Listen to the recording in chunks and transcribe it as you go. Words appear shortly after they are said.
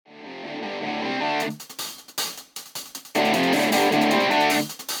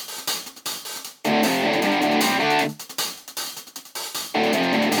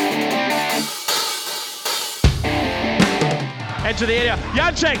into the area.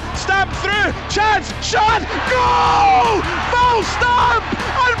 Janček, stamp through, chance, shot, goal! Full stop!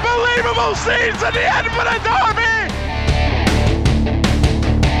 Unbelievable scenes at the end for the derby!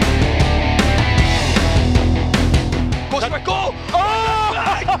 Goes for a goal! Oh!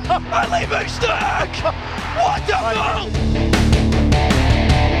 Ali Moustak! What a goal!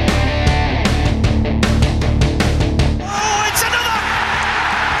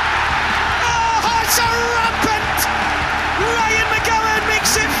 It's a rampant! Ryan McGowan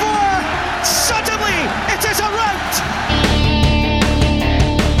makes it 4. Suddenly, it is a rout!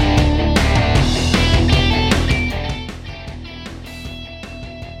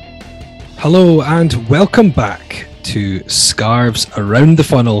 Hello and welcome back to Scarves Around the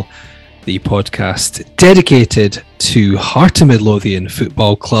Funnel, the podcast dedicated to Heart of Midlothian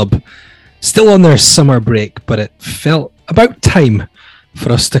Football Club. Still on their summer break, but it felt about time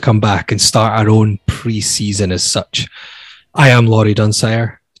for us to come back and start our own pre-season as such. I am Laurie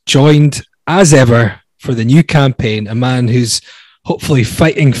Dunsire, joined as ever for the new campaign, a man who's hopefully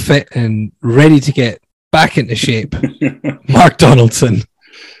fighting fit and ready to get back into shape, Mark Donaldson.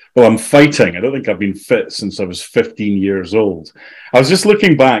 Well, I'm fighting. I don't think I've been fit since I was 15 years old. I was just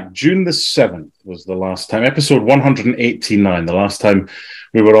looking back. June the 7th was the last time, episode 189, the last time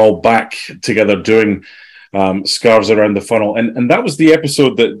we were all back together doing Scarves Around the Funnel. And that was the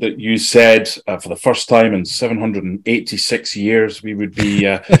episode that you said for the first time in 786 years, we would be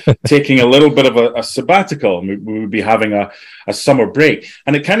taking a little bit of a sabbatical, and we would be having a summer break.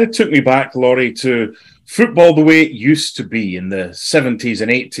 And it kind of took me back, Laurie, to football the way it used to be in the 70s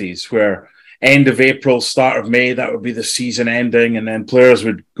and 80s, where end of April, start of May, that would be the season ending, and then players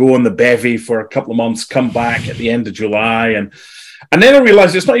would go on the bevy for a couple of months, come back at the end of July. And then I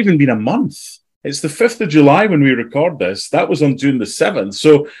realised it's not even been a month. It's the 5th of July when we record this. That was on June the 7th.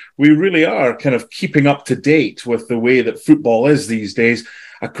 So we really are kind of keeping up to date with the way that football is these days.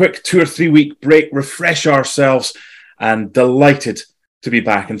 A quick 2 or 3 week break, refresh ourselves, and delighted to be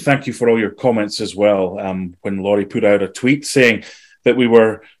back. And thank you for all your comments as well. When Laurie put out a tweet saying that we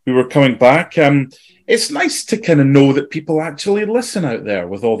were coming back, it's nice to kind of know that people actually listen out there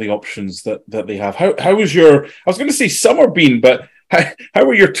with all the options that they have. How was your, I was going to say summer been, but how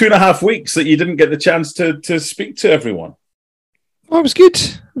were your 2.5 weeks that you didn't get the chance to speak to everyone? Well, it was good.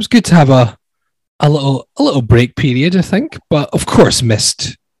 It was good to have a little break period, I think. But of course,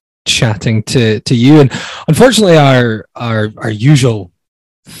 missed chatting to you. And unfortunately, our usual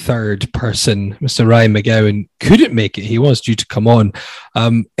third person, Mr. Ryan McGowan, couldn't make it. He was due to come on.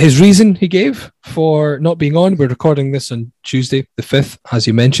 His reason he gave for not being on, we're recording this on Tuesday the 5th, as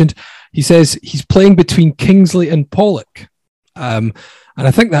you mentioned. He says he's playing between Kingsley and Pollock. And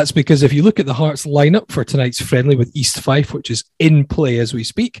I think that's because if you look at the Hearts lineup for tonight's friendly with East Fife, which is in play as we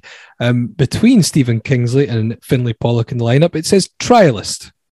speak, between Stephen Kingsley and Finlay Pollock in the lineup, it says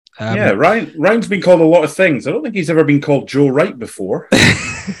trialist. Ryan's been called a lot of things. I don't think he's ever been called Joe Wright before.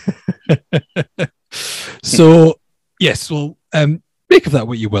 So, yes, well, make of that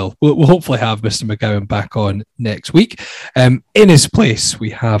what you will. We'll hopefully have Mr. McGowan back on next week. In his place, we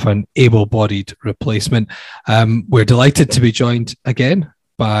have an able-bodied replacement. We're delighted to be joined again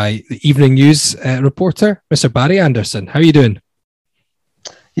by the Evening News reporter, Mr. Barry Anderson. How are you doing?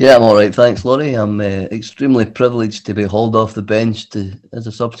 Yeah, I'm all right. Thanks, Laurie. I'm extremely privileged to be hauled off the bench as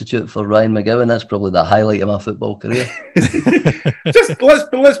a substitute for Ryan McGowan. That's probably the highlight of my football career.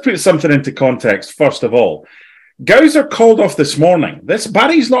 Let's put something into context, first of all. Gowser called off this morning.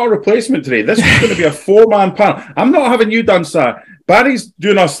 Barry's not a replacement today. This is going to be a 4-man panel. I'm not having you done, sir. Barry's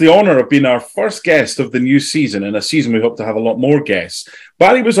doing us the honour of being our first guest of the new season, in a season we hope to have a lot more guests.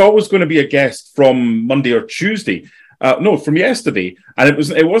 Barry was always going to be a guest from Monday or Tuesday. From yesterday. And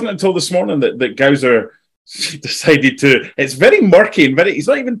it wasn't until this morning that Gowser decided to. It's very murky and he's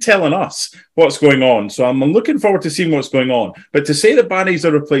not even telling us what's going on. So I'm looking forward to seeing what's going on. But to say that Barry's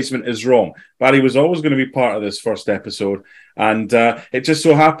a replacement is wrong. Barry was always going to be part of this first episode. And it just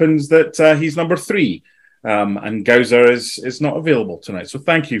so happens that he's number 3. And Gowser is not available tonight. So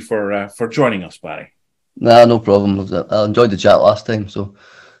thank you for joining us, Barry. Nah, no problem. I enjoyed the chat last time. So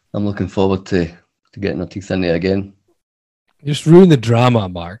I'm looking forward to getting our teeth in there again. Just ruin the drama,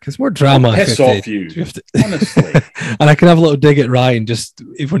 Mark. It's more drama. Piss off you. Honestly. And I can have a little dig at Ryan just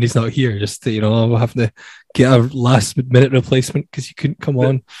when he's not here. Just to, we'll have to get a last minute replacement because you couldn't come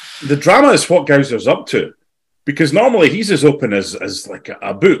on. The drama is what Gowser's up to. Because normally he's as open as like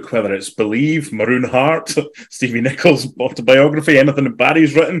a book, whether it's Believe, Maroon Heart, Stevie Nicks' autobiography, anything that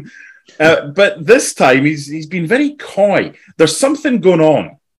Barry's written. But this time he's been very coy. There's something going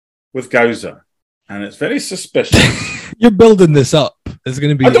on with Gowser, and it's very suspicious. You're building this up. There's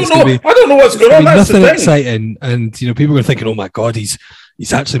going to be. I don't know what's going on. That's nothing exciting, and people are thinking, "Oh my God, he's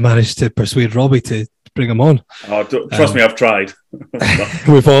actually managed to persuade Robbie to bring him on." Oh, trust me, I've tried.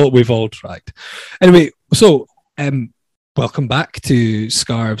 we've all tried. Anyway, so welcome back to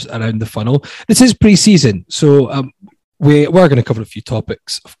Scarves Around the Funnel. This is pre-season, so we're going to cover a few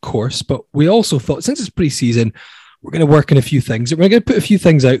topics, of course, but we also thought, since it's pre-season, we're going to work on a few things. We're going to put a few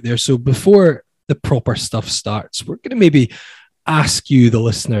things out there. So before the proper stuff starts, we're going to maybe ask you, the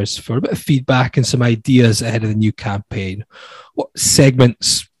listeners, for a bit of feedback and some ideas ahead of the new campaign. What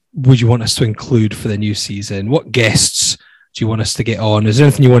segments would you want us to include for the new season? What guests do you want us to get on? Is there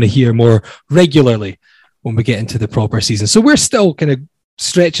anything you want to hear more regularly when we get into the proper season? So we're still kind of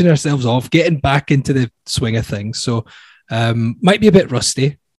stretching ourselves off, getting back into the swing of things. So might be a bit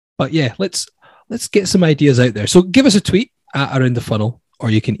rusty, but yeah, let's get some ideas out there. So give us a tweet at Around the Funnel,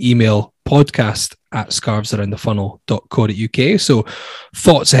 or you can email podcast@scarvesaroundthefunnel.co.uk. So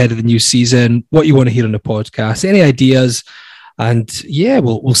thoughts ahead of the new season, what you want to hear on the podcast, any ideas, and yeah,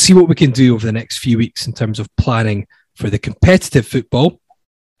 we'll see what we can do over the next few weeks in terms of planning for the competitive football.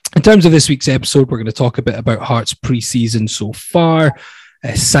 In terms of this week's episode, we're going to talk a bit about Hearts pre-season so far,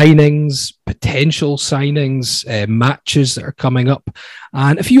 signings, potential signings, matches that are coming up,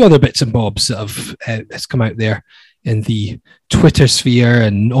 and a few other bits and bobs that has come out there in the Twitter sphere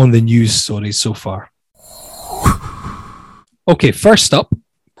and on the news stories so far. Okay, first up,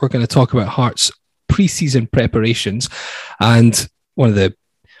 we're going to talk about Hearts pre-season preparations, and one of the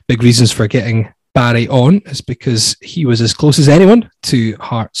big reasons for getting Barry on is because he was as close as anyone to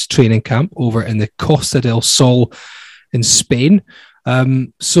Hearts training camp over in the Costa del Sol in Spain.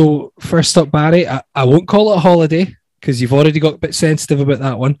 So first up, Barry, I won't call it a holiday because you've already got a bit sensitive about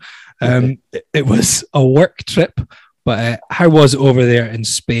that one. It was a work trip, but how was it over there in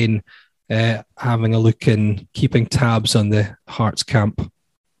Spain, having a look and keeping tabs on the Hearts camp?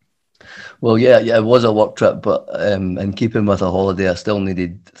 Well, yeah, it was a work trip, but in keeping with a holiday, I still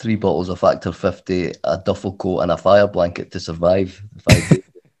needed 3 bottles of Factor 50, a duffel coat, and a fire blanket to survive 5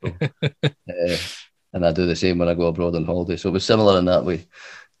 days. And I do the same when I go abroad on holiday. So it was similar in that way.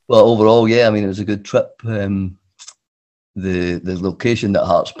 But overall, yeah, I mean, it was a good trip. The location that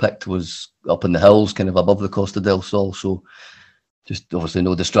Hearts picked was up in the hills, kind of above the Costa del Sol. So just obviously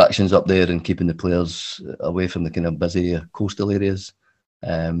no distractions up there and keeping the players away from the kind of busy coastal areas.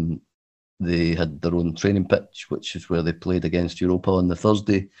 They had their own training pitch, which is where they played against Europa on the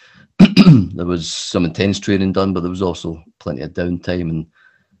Thursday. There was some intense training done, but there was also plenty of downtime and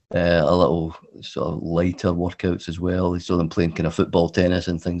a little sort of lighter workouts as well. They saw them playing kind of football, tennis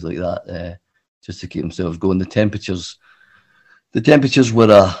and things like that, just to keep themselves going. The temperatures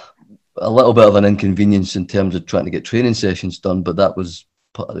were a little bit of an inconvenience in terms of trying to get training sessions done, but that was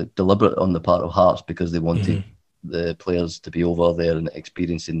deliberate on the part of Hearts because they wanted the players to be over there and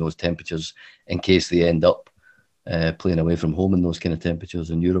experiencing those temperatures in case they end up playing away from home in those kind of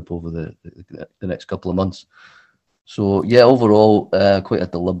temperatures in Europe over the next couple of months. So yeah, overall, quite a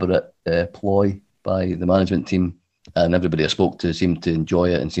deliberate ploy by the management team, and everybody I spoke to seemed to enjoy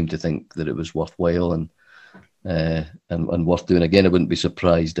it and seemed to think that it was worthwhile and worth doing again. I wouldn't be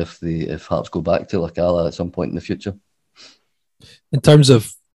surprised if Hearts go back to La Cala at some point in the future. In terms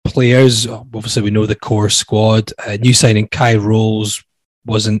of players, obviously we know the core squad. New signing Kai Rolls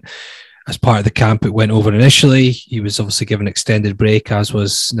wasn't as part of the camp. It went over initially. He was obviously given an extended break, as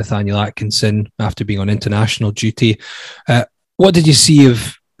was Nathaniel Atkinson after being on international duty. What did you see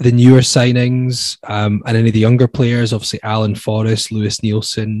of the newer signings and any of the younger players? Obviously Alan Forrest, Lewis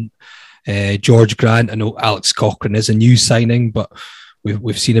Nielsen, George Grant. I know Alex Cochrane is a new signing, but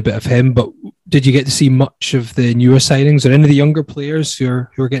we've seen a bit of him. But did you get to see much of the newer signings or any of the younger players who are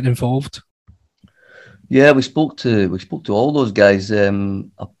getting involved? Yeah, we spoke to all those guys,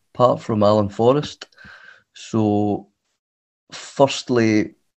 apart from Alan Forrest. So,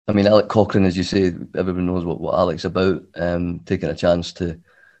 firstly, I mean, Alex Cochrane, as you say, everyone knows what Alex about, taking a chance to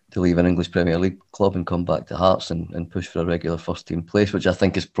leave an English Premier League club and come back to Hearts and push for a regular first team place, which I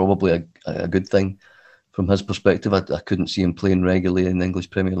think is probably a good thing from his perspective. I couldn't see him playing regularly in the English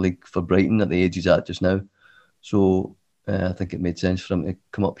Premier League for Brighton at the age he's at just now. So I think it made sense for him to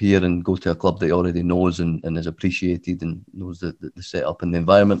come up here and go to a club that he already knows and is appreciated and knows the setup and the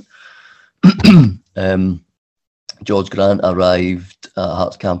environment. George Grant arrived at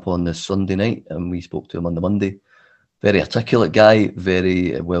Hearts camp on the Sunday night and we spoke to him on the Monday. Very articulate guy,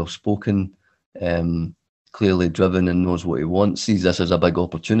 very well-spoken, clearly driven and knows what he wants. Sees this as a big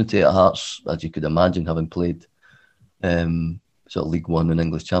opportunity at Hearts, as you could imagine, having played sort of League One and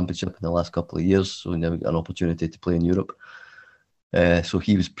English Championship in the last couple of years. So he never got an opportunity to play in Europe. So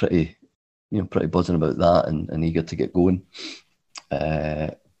he was pretty buzzing about that and eager to get going.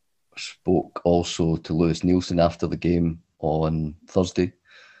 spoke also to Lewis Nielsen after the game on Thursday,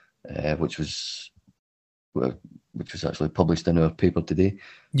 which was actually published in our paper today.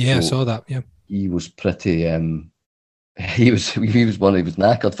 Yeah, I saw that. Yeah, he was pretty. He was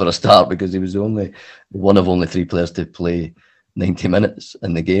knackered for a start because he was one of only 3 players to play 90 minutes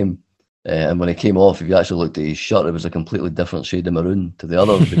in the game. And when he came off, if you actually looked at his shirt, it was a completely different shade of maroon to the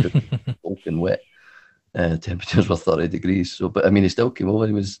others because it was soaking wet. Temperatures were 30 degrees. So, but I mean, he still came over.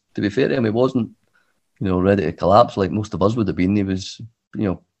 He was, to be fair to him, he wasn't, ready to collapse like most of us would have been. He was,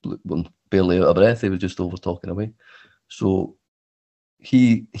 barely out of breath. He was just over talking away. So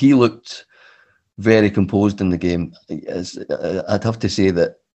he looked very composed in the game. I'd have to say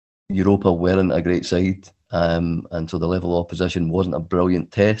that Europa weren't a great side, and so the level of opposition wasn't a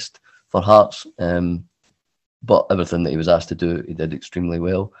brilliant test for Hearts. But everything that he was asked to do, he did extremely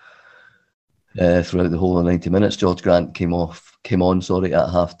well throughout the whole of 90 minutes. George Grant came on at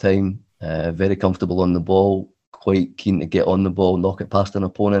half time, very comfortable on the ball, quite keen to get on the ball, knock it past an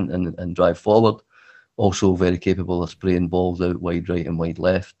opponent and drive forward. Also very capable of spraying balls out wide right and wide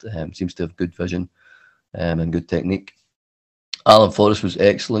left. Seems to have good vision and good technique. Alan Forrest was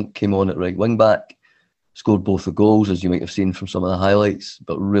excellent, came on at right wing back, scored both the goals, as you might have seen from some of the highlights,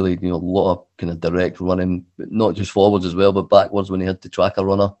 but really, a lot of kind of direct running, not just forwards as well, but backwards when he had to track a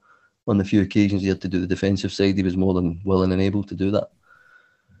runner. On the few occasions he had to do the defensive side, he was more than willing and able to do that.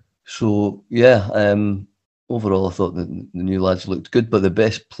 So, yeah, overall, I thought the new lads looked good, but the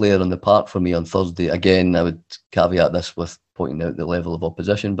best player on the park for me on Thursday, again, I would caveat this with pointing out the level of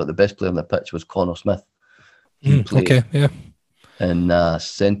opposition, but the best player on the pitch was Connor Smith. He played in a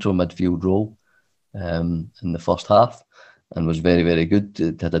central midfield role in the first half and was very, very good.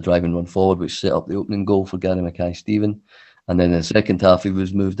 It had a driving run forward, which set up the opening goal for Gary Mackay-Steven. And then in the second half, he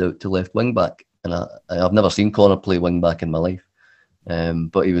was moved out to left wing back. And I've never seen Connor play wing back in my life,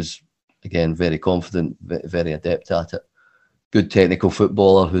 but he was, again, very confident, very adept at it. Good technical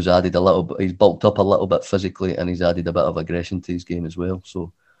footballer who's added a little bit. He's bulked up a little bit physically, and he's added a bit of aggression to his game as well.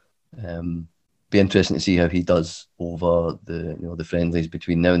 So, be interesting to see how he does over the friendlies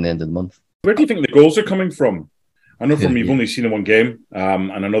between now and the end of the month. Where do you think the goals are coming from? I know you've only seen the one game,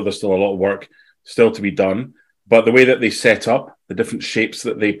 and I know there's still a lot of work still to be done. But the way that they set up, the different shapes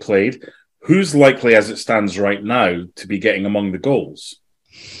that they played, who's likely, as it stands right now, to be getting among the goals?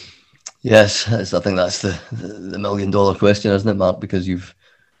 Yes, I think that's the $1 million question, isn't it, Mark? Because you've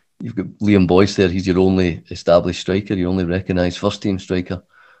got Liam Boyce there. He's your only established striker, your only recognised first-team striker.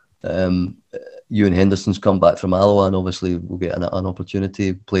 Ewan Henderson's come back from Alloa, and obviously we'll get an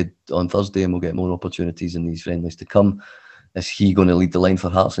opportunity. Played on Thursday, and we'll get more opportunities in these friendlies to come. Is he going to lead the line for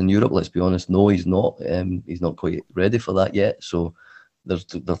Hearts in Europe? Let's be honest, no, he's not. He's not quite ready for that yet. So they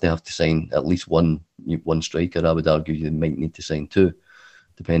have to sign at least one striker. I would argue they might need to sign 2,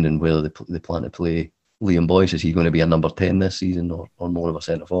 depending whether they plan to play Liam Boyce. Is he going to be a number 10 this season or more of a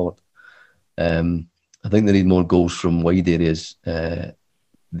centre forward? I think they need more goals from wide areas.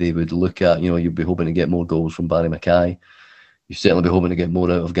 They would look at, you'd be hoping to get more goals from Barry Mackay. You'd certainly be hoping to get more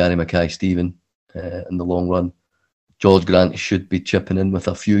out of Gary Mackay-Steven in the long run. George Grant should be chipping in with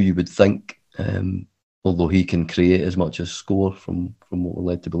a few, you would think, although he can create as much as score from what we're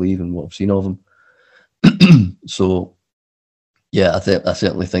led to believe and what I've seen of him. So, yeah, I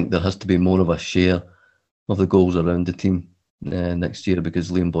certainly think there has to be more of a share of the goals around the team next year,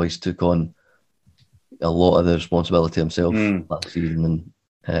 because Liam Boyce took on a lot of the responsibility himself last season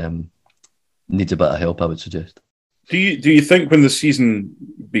and needs a bit of help, I would suggest. Do you think when the season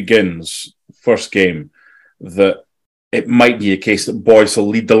begins, first game, that it might be a case that Boyce will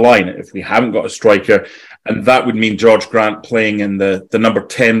lead the line if we haven't got a striker, and that would mean George Grant playing in the number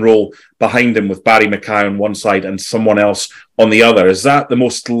 10 role behind him with Barry Mackay on one side and someone else on the other? Is that the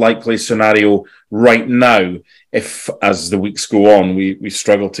most likely scenario right now if, as the weeks go on, we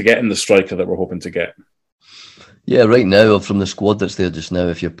struggle to get in the striker that we're hoping to get? Yeah, right now, from the squad that's there just now,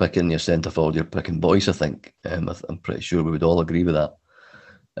 if you're picking your centre forward, you're picking Boyce, I think. I'm pretty sure we would all agree with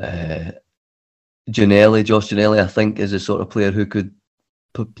that. Josh Ginnelly, I think, is a sort of player who could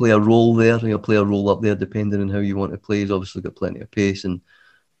play a role there, play a role up there, depending on how you want to play. He's obviously got plenty of pace and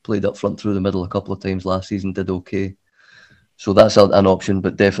played up front through the middle a couple of times last season, did okay. So that's an option,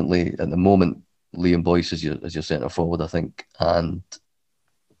 but definitely at the moment, Liam Boyce is your centre forward, I think. And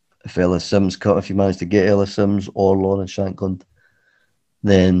if Ellis Sims if you manage to get Ellis Sims or Lawrence Shankland,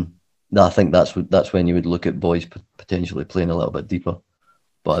 then I think that's when you would look at Boyce potentially playing a little bit deeper.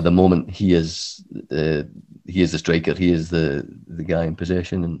 But at the moment, he is the striker. He is the guy in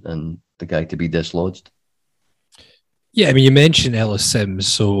possession and the guy to be dislodged. Yeah, I mean, you mentioned Ellis Sims,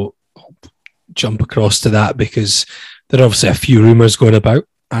 so I'll jump across to that because there are obviously a few rumours going about,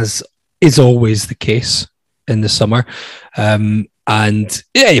 as is always the case in the summer. And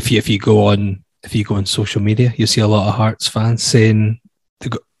yeah, if you go on social media, you see a lot of Hearts fans saying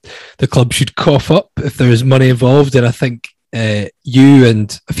the club should cough up if there is money involved. And I think you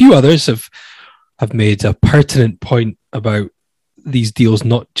and a few others have made a pertinent point about these deals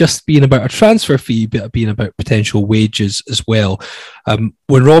not just being about a transfer fee, but being about potential wages as well.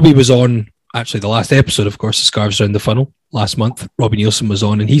 When Robbie was on, actually the last episode, of course, the Scarves Around the Funnel last month, Robbie Nielsen was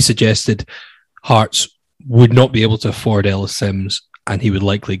on, and he suggested Hearts would not be able to afford Ellis Sims, and he would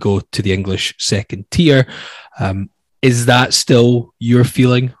likely go to the English second tier. Is that still your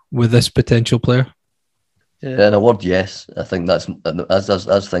feeling with this potential player? Yeah, in a word, yes. I think that's,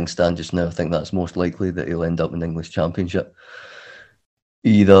 as things stand just now, I think that's most likely that he'll end up in the English Championship,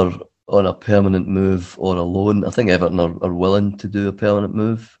 either on a permanent move or a loan. I think Everton are willing to do a permanent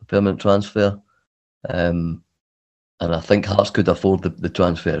move, a permanent transfer. And I think Hearts could afford the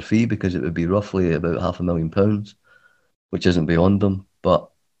transfer fee because it would be roughly about £500,000, which isn't beyond them. But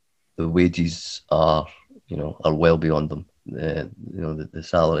the wages are well beyond them. The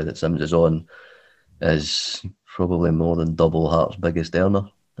salary that Sims is on is probably more than double Hearts' biggest earner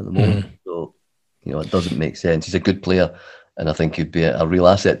at the moment. So, it doesn't make sense. He's a good player, and I think he'd be a real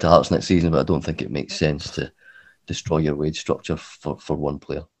asset to Hearts next season, but I don't think it makes sense to destroy your wage structure for one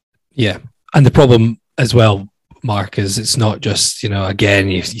player. Yeah, and the problem as well, Mark, is it's not just, again,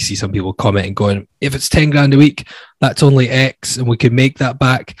 you see some people commenting going, if it's 10 grand a week, that's only X and we could make that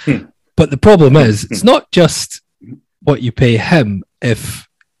back. But the problem is, it's not just what you pay him. If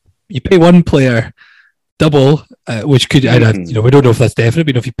you pay one player double, which could, we don't know if that's definite,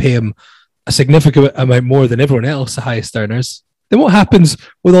 but if you pay him a significant amount more than everyone else, the highest earners, then what happens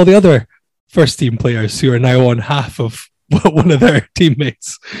with all the other first team players who are now on half of one of their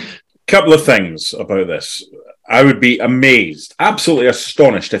teammates? Couple of things about this. I would be amazed, absolutely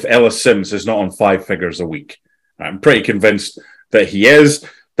astonished if Ellis Sims is not on 5 figures a week. I'm pretty convinced that he is.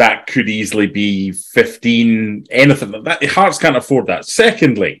 That could easily be 15, anything like that. Hearts can't afford that.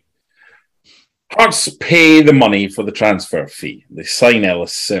 Secondly, Hearts pay the money for the transfer fee. They sign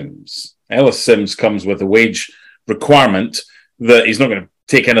Ellis Sims. Ellis Sims comes with a wage requirement that he's not going to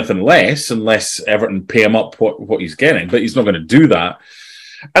take anything less unless Everton pay him up what he's getting, but he's not going to do that.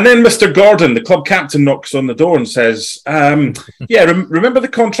 And then Mr. Gordon, the club captain, knocks on the door and says, remember the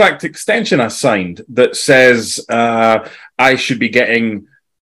contract extension I signed that says I should be getting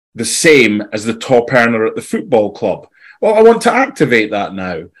the same as the top earner at the football club? Well, I want to activate that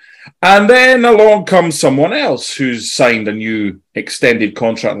now. And then along comes someone else who's signed a new extended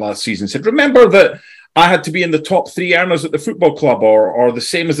contract last season and said, remember that I had to be in the top 3 earners at the football club or the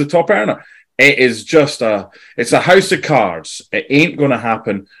same as the top earner. It is just it's a house of cards. It ain't going to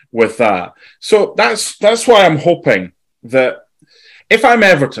happen with that. So that's why I'm hoping that if I'm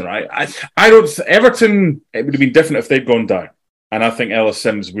Everton, right, Everton, it would have been different if they'd gone down. And I think Ellis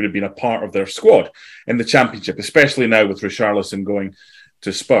Sims would have been a part of their squad in the Championship, especially now with Richarlison going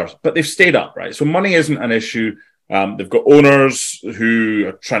to Spurs. But they've stayed up, right? So money isn't an issue. They've got owners who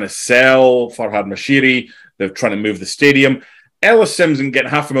are trying to sell Farhad Mashiri. They're trying to move the stadium. Ellis Sims and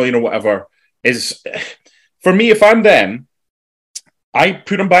getting $500,000 or whatever is, for me, if I'm them, I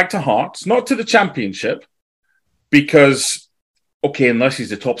put him back to Hearts, not to the Championship, because, okay, unless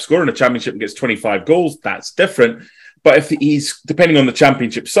he's the top scorer in the Championship and gets 25 goals, that's different. But if he's, depending on the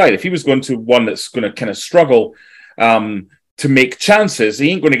Championship side, if he was going to one that's going to kind of struggle to make chances,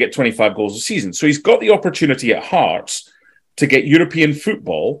 he ain't going to get 25 goals a season. So he's got the opportunity at Hearts to get European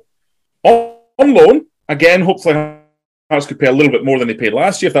football on loan. Again, hopefully Hearts could pay a little bit more than they paid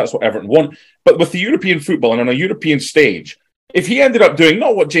last year if that's what Everton want. But with the European football and on a European stage, if he ended up doing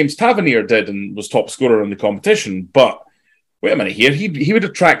not what James Tavernier did and was top scorer in the competition, but wait a minute here, he would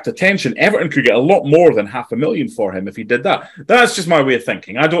attract attention. Everton could get a lot more than $500,000 for him if he did that. That's just my way of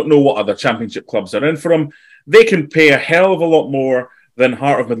thinking. I don't know what other Championship clubs are in for him. They can pay a hell of a lot more than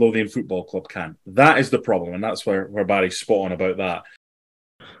Heart of Midlothian Football Club can. That is the problem, and that's where Barry's spot on about that.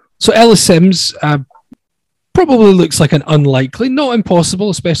 So Ellis Sims probably looks like an unlikely, not impossible,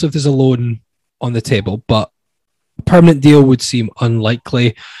 especially if there's a loan on the table, but a permanent deal would seem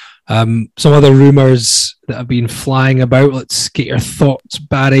unlikely. Some other rumours that have been flying about. Let's get your thoughts,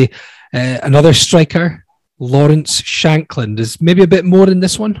 Barry. Another striker, Lawrence Shankland. Is maybe a bit more in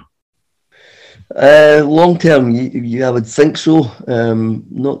this one? Long term, I would think so.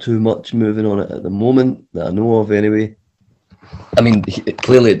 Not too much moving on it at the moment that I know of anyway. I mean,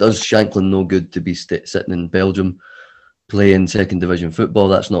 clearly it does Shankland no good to be sitting in Belgium playing second division football.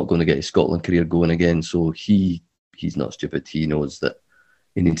 That's not going to get his Scotland career going again. So he's not stupid. He knows that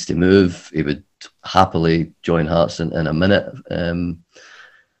he needs to move. He would happily join Hearts in a minute.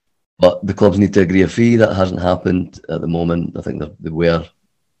 But the clubs need to agree a fee. That hasn't happened at the moment. I think they were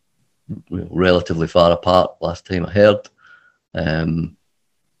relatively far apart last time I heard.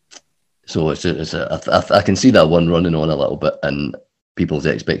 So I can see that one running on a little bit, and people's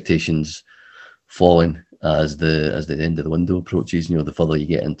expectations falling as the end of the window approaches. The further you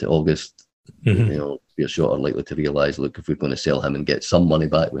get into August, you're sort of likely to realise, look, if we're going to sell him and get some money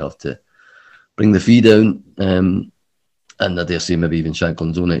back, we have to bring the fee down. And I dare say maybe even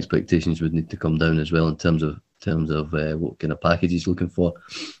Shankland's own expectations would need to come down as well in terms of what kind of package he's looking for.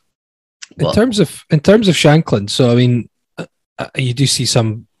 In terms of Shankland, so I mean, you do see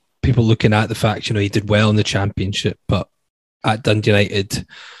some people looking at the fact, he did well in the Championship, but at Dundee United,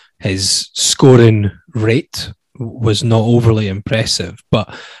 his scoring rate was not overly impressive.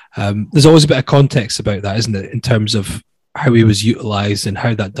 But there's always a bit of context about that, isn't it, in terms of how he was utilised and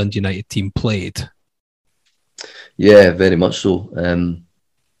how that Dundee United team played? Yeah, very much so.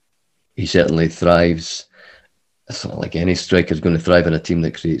 He certainly thrives. It's not like any striker is going to thrive in a team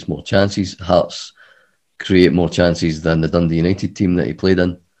that creates more chances. Hearts create more chances than the Dundee United team that he played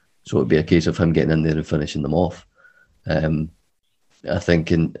in. So it'd be a case of him getting in there and finishing them off. I think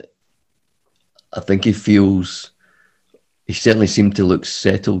he certainly seemed to look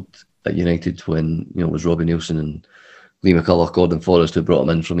settled at United when it was Robbie Neilson and Lee McCulloch, Gordon Forrest who brought him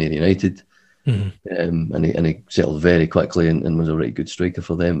in from Ayr United. Mm-hmm. And he settled very quickly and was a really good striker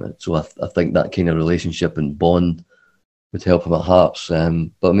for them. So I think that kind of relationship and bond would help him at Hearts. But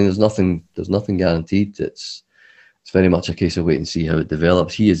I mean, there's nothing guaranteed. It's very much a case of wait and see how it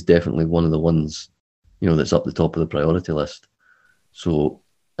develops. He is definitely one of the ones, that's up the top of the priority list. So,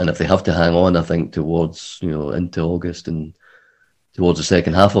 and if they have to hang on, I think towards, into August and towards the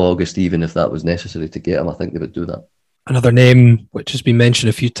second half of August, even if that was necessary to get him, I think they would do that. Another name which has been mentioned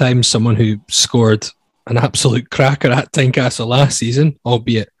a few times, someone who scored an absolute cracker at Tynecastle last season,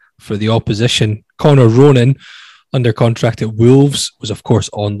 albeit for the opposition, Connor Ronan, under contract at Wolves, was of course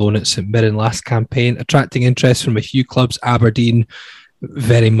on loan at St Mirren last campaign, attracting interest from a few clubs. Aberdeen,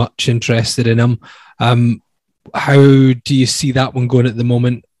 very much interested in him. How do you see that one going at the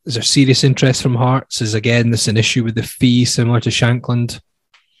moment? Is there serious interest from Hearts? Is this an issue with the fee similar to Shankland?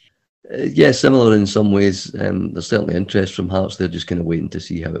 Yeah, similar in some ways. There's certainly interest from Hearts. They're just kind of waiting to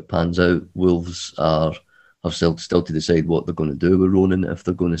see how it pans out. Wolves have still to decide what they're going to do with Ronan, if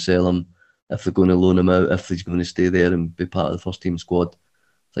they're going to sell him, if they're going to loan him out, if he's going to stay there and be part of the first team squad.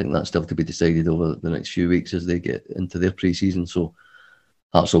 I think that's still to be decided over the next few weeks as they get into their pre-season. So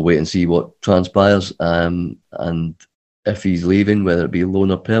Hearts will wait and see what transpires. And if he's leaving, whether it be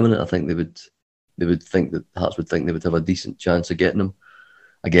loan or permanent, I think they would think that Hearts would think they would have a decent chance of getting him.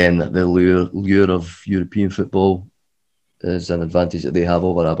 Again, the lure of European football is an advantage that they have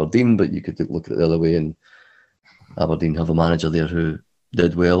over Aberdeen, but you could look at it the other way, and Aberdeen have a manager there who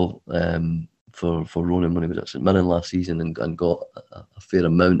did well for Ronan when he was at St Mirren last season and got a fair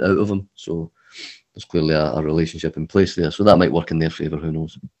amount out of him. So there's clearly a relationship in place there. So that might work in their favour, who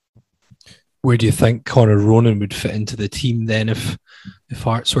knows. Where do you think Connor Ronan would fit into the team then if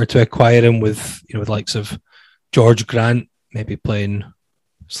Hearts were to acquire him with the likes of George Grant maybe playing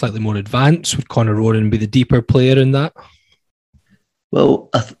slightly more advanced? Would Connor Ronan be the deeper player in that? Well,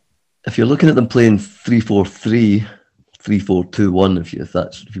 if you're looking at them playing 3-4-3, 3-4-2-1, if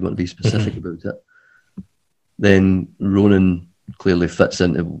you want to be specific about it, then Ronan clearly fits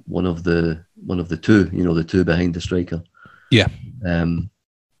into one of the two, the two behind the striker. Yeah. And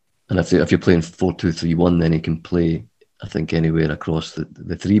if you're playing 4-2-3-1, then he can play, I think, anywhere across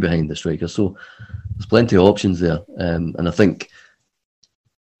the three behind the striker. So there's plenty of options there. And I think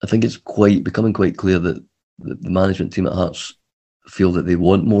it's becoming quite clear that the management team at Hearts feel that they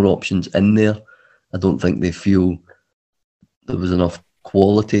want more options in there. I don't think they feel there was enough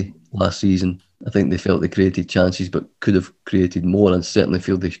quality last season. I think they felt they created chances but could have created more, and certainly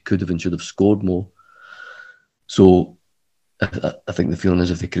feel they could have and should have scored more. So I think the feeling is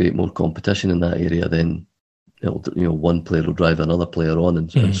if they create more competition in that area, then one player will drive another player on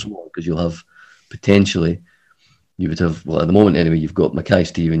and so on, because you'll have potentially, you would have, well, at the moment anyway, you've got Mackay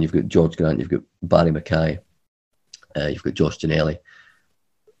Steven, you've got George Grant, you've got Barry Mackay, you've got Josh Ginnelly.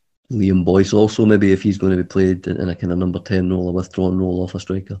 Liam Boyce also, maybe, if he's going to be played in a kind of number 10 role, a withdrawn role off a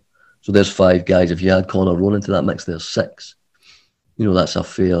striker. So there's 5 guys. If you add Connor Ronan to that mix, there's 6. That's a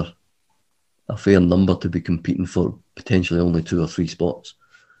fair number to be competing for potentially only 2 or 3 spots.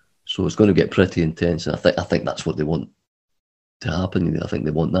 So it's going to get pretty intense. And I think that's what they want to happen. I think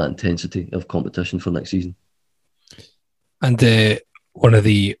they want that intensity of competition for next season. And one of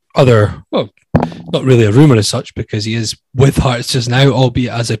the other, well, not really a rumour as such, because he is with Hearts just now,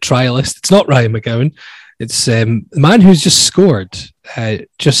 albeit as a trialist. It's not Ryan McGowan. It's the man who's just scored,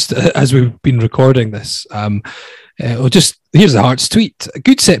 just as we've been recording this. Here's the Hearts tweet. A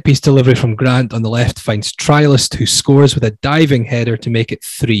good set-piece delivery from Grant on the left finds trialist who scores with a diving header to make it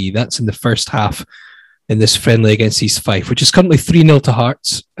 3. That's in the first half in this friendly against East Fife, which is currently 3-0 to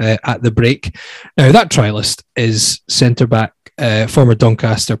Hearts at the break. Now, that trialist is centre-back, former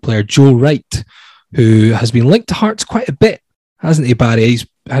Doncaster player Joe Wright, who has been linked to Hearts quite a bit, hasn't he, Barry? He's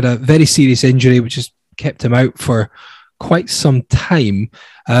had a very serious injury, which has kept him out for quite some time.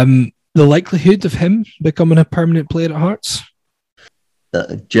 The likelihood of him becoming a permanent player at Hearts?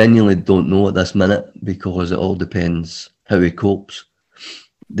 I genuinely don't know at this minute, because it all depends how he copes.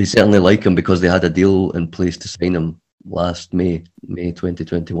 They certainly like him because they had a deal in place to sign him last May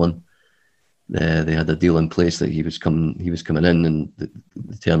 2021. They had a deal in place that he was coming in, and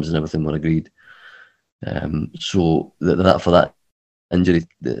the terms and everything were agreed. So that for that injury,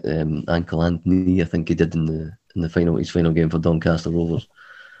 ankle and knee, I think he did in his final game for Doncaster Rovers.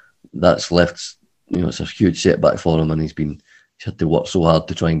 That's left, it's a huge setback for him, and he's had to work so hard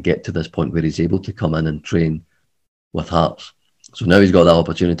to try and get to this point where he's able to come in and train with Hearts. So now he's got that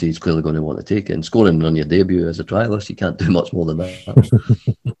opportunity, he's clearly going to want to take it. And scoring on your debut as a trialist, you can't do much more than that.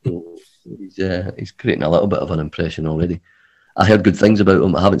 So he's creating a little bit of an impression already. I heard good things about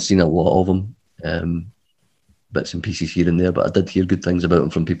him. I haven't seen a lot of him, bits and pieces here and there, but I did hear good things about him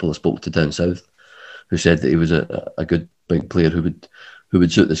from people I spoke to down south, who said that he was a good big player who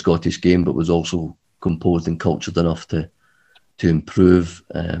would suit the Scottish game, but was also composed and cultured enough to improve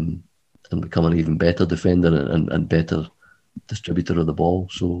and become an even better defender and better distributor of the ball.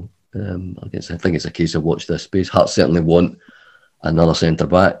 So I think it's a case of watch this space. Hearts certainly want another centre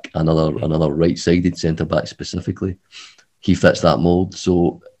back, another right-sided centre back specifically. He fits that mould,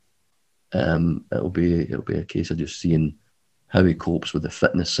 so it'll be a case of just seeing how he copes with the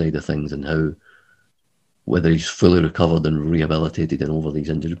fitness side of things, and whether he's fully recovered and rehabilitated and over these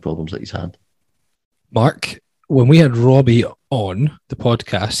injury problems that he's had. Mark, when we had Robbie on the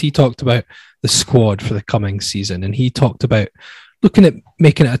podcast, he talked about the squad for the coming season, and he talked about looking at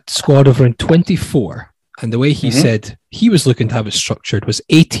making it a squad of around 24. And the way he said he was looking to have it structured was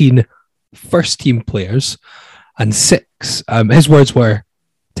 18 first-team players and 6. His words were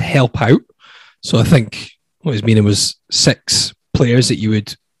to help out. So I think what his meaning was 6 players that you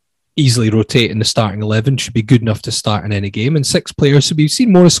would easily rotate in the starting 11 should be good enough to start in any game, and 6 players, so we've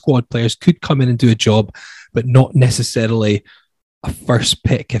seen more squad players could come in and do a job, but not necessarily a first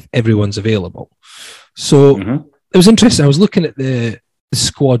pick if everyone's available. So it was interesting. I was looking at the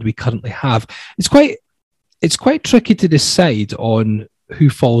squad we currently have. It's quite tricky to decide on who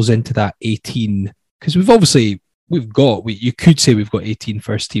falls into that 18, because you could say we've got 18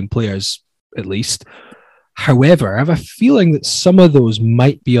 first team players at least. However, I have a feeling that some of those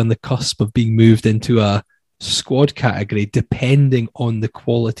might be on the cusp of being moved into a squad category, depending on the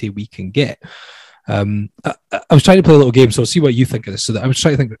quality we can get. I was trying to play a little game, so I'll see what you think of this. So that I was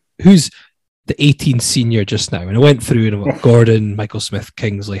trying to think, who's the 18 senior just now? And I went through and I went Gordon, Michael Smith,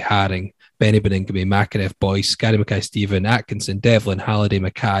 Kingsley, Haring, Benny Beningame, McAneff, Boyce, Gary Mackay-Stephen, Atkinson, Devlin, Halliday,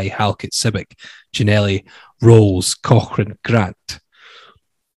 Mackay, Halkett, Sibic, Ginnelly, Rolls, Cochrane, Grant.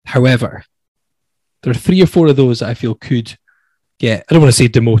 However, there are 3 or 4 of those that I feel could get, I don't want to say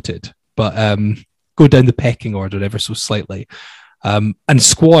demoted, but go down the pecking order ever so slightly. And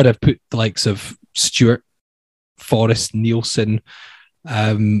squad, I've put the likes of Stewart, Forrest, Nielsen,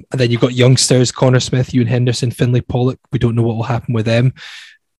 and then you've got youngsters, Connor Smith, Ewan Henderson, Finlay Pollock. We don't know what will happen with them.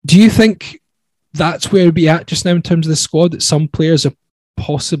 Do you think that's where we'll be at just now in terms of the squad, that some players are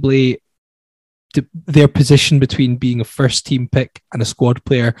possibly their position between being a first team pick and a squad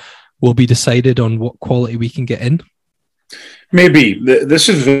player will be decided on what quality we can get in? Maybe. This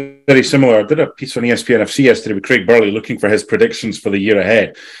is very similar. I did a piece on ESPN FC yesterday with Craig Burley looking for his predictions for the year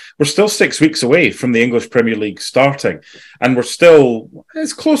ahead. We're still 6 weeks away from the English Premier League starting, and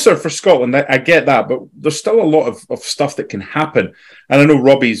it's closer for Scotland. I get that, but there's still a lot of stuff that can happen. And I know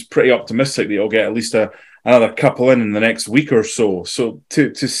Robbie's pretty optimistic that he'll get at least another couple in the next week or so. So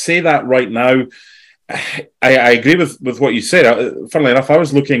to say that right now, I agree with what you said. Funnily enough, I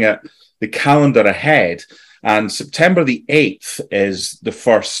was looking at the calendar ahead, and September the 8th is the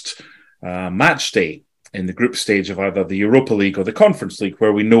first match day in the group stage of either the Europa League or the Conference League,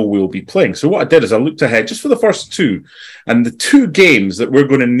 where we know we'll be playing. So what I did is I looked ahead just for the first 2, and the 2 games that we're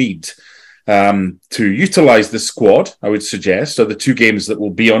going to need to utilise the squad, I would suggest, are the 2 games that will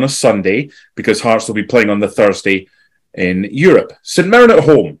be on a Sunday, because Hearts will be playing on the Thursday in Europe. St Mirren at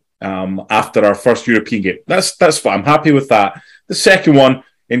home after our first European game. That's fine. I'm happy with that. The second one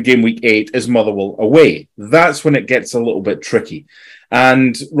in game week 8 is Motherwell away. That's when it gets a little bit tricky.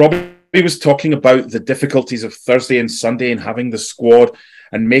 And Robbie was talking about the difficulties of Thursday and Sunday and having the squad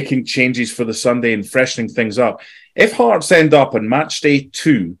and making changes for the Sunday and freshening things up. If Hearts end up on match day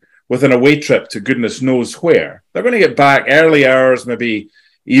 2 with an away trip to goodness knows where, they're going to get back early hours, maybe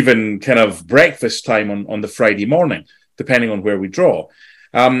even kind of breakfast time on the Friday morning, depending on where we draw.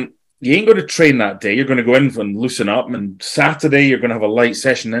 You ain't going to train that day. You're going to go in and loosen up. And Saturday, you're going to have a light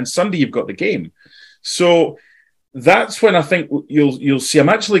session. And Sunday, you've got the game. So that's when I think you'll see. I'm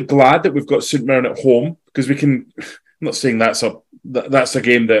actually glad that we've got St Mirren at home because we can. I'm not saying that's a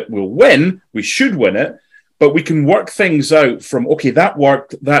game that we'll win. We should win it. But we can work things out from, okay, that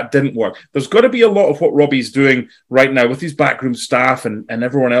worked, that didn't work. There's got to be a lot of what Robbie's doing right now with his backroom staff and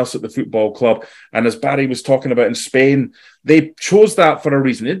everyone else at the football club. And as Barry was talking about in Spain, they chose that for a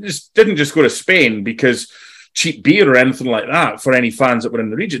reason. It didn't just go to Spain because cheap beer or anything like that for any fans that were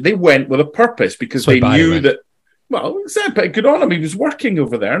in the region. They went with a purpose because they knew that, well, exactly, good on him. He was working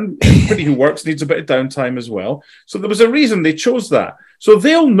over there, and everybody who works needs a bit of downtime as well. So there was a reason they chose that. So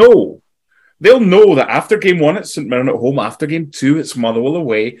they'll know that after game 1, it's St Mirren at home. After game 2, it's Motherwell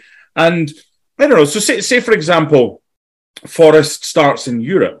away. And I don't know. So say for example, Forrest starts in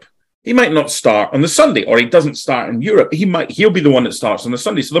Europe. He might not start on the Sunday, or he doesn't start in Europe. He'll be the one that starts on the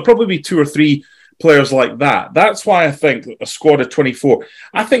Sunday. So there'll probably be 2 or 3 players like that. That's why I think a squad of 24.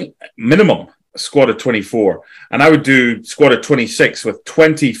 I think minimum a squad of 24, and I would do squad of 26 with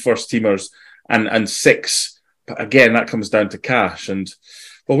 20 first teamers and 6. But again, that comes down to cash and.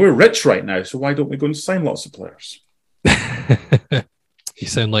 Well, we're rich right now, so why don't we go and sign lots of players? You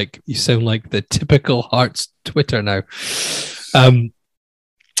sound like the typical Hearts Twitter now.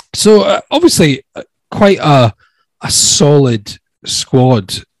 So obviously, quite a solid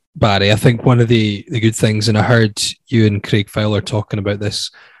squad, Barry. I think one of the good things, and I heard you and Craig Fowler talking about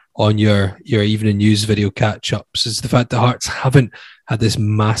this on your evening news video catch-ups, is the fact that Hearts haven't had this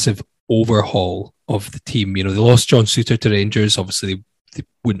massive overhaul of the team. You know, they lost John Souttar to Rangers. Obviously, they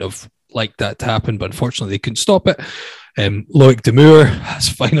wouldn't have liked that to happen, but unfortunately they couldn't stop it. Loic Damour has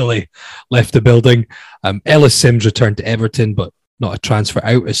finally left the building. Ellis Sims returned to Everton, but not a transfer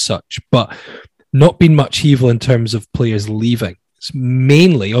out as such. But not been much evil in terms of players leaving. It's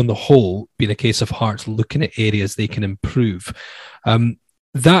mainly, on the whole, been a case of Hearts looking at areas they can improve.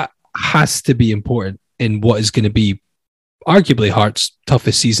 That has to be important in what is going to be arguably Hearts'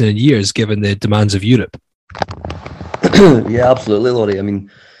 toughest season in years, given the demands of Europe. Yeah, absolutely, Laurie. I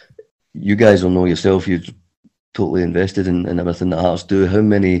mean, you guys will know yourself, you're totally invested in everything that Hearts do. How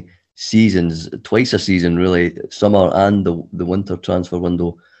many seasons, twice a season really, summer and the winter transfer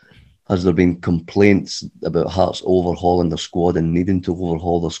window, has there been complaints about Hearts overhauling their squad and needing to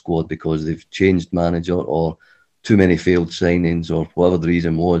overhaul their squad because they've changed manager or too many failed signings or whatever the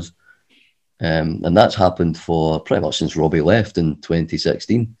reason was? And that's happened for pretty much since Robbie left in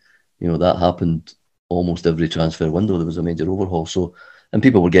 2016. You know, that happened almost every transfer window. There was a major overhaul. So, and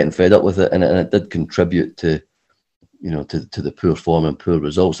people were getting fed up with it, and it did contribute to, you know, to the poor form and poor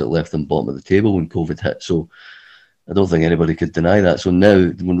results that left them bottom of the table when COVID hit. So I don't think anybody could deny that. So now,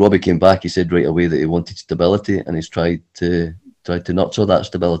 when Robbie came back, he said right away that he wanted stability, and he's tried to nurture that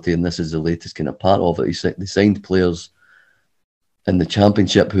stability, and this is the latest kind of part of it. They signed players in the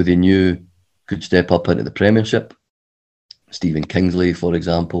Championship who they knew could step up into the Premiership. Stephen Kingsley, for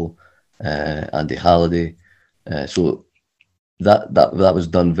example, Andy Halliday. So that was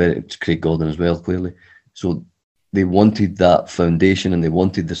done very, Craig Gordon as well, clearly. So they wanted that foundation and they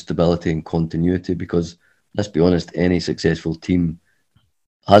wanted the stability and continuity because, let's be honest, any successful team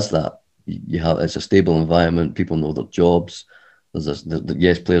has that. It's a stable environment. People know their jobs.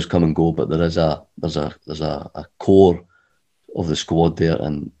 Yes, players come and go, but there's a core of the squad there,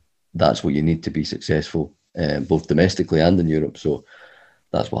 and that's what you need to be successful, both domestically and in Europe. So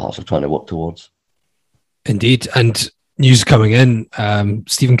that's what Hearts are trying to work towards. Indeed. And news coming in,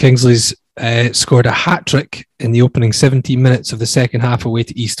 Stephen Kingsley's scored a hat-trick in the opening 17 minutes of the second half away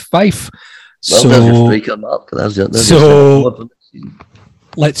to East Fife. Well, there's your striker, Mark.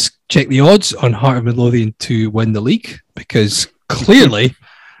 Let's check the odds on Heart of Midlothian to win the league, because clearly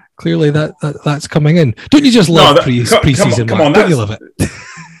that's coming in. Don't you just love pre-season? Come on, don't you love it?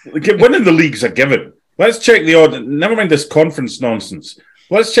 Winning the league's a given. Let's check the odds. Never mind this conference nonsense.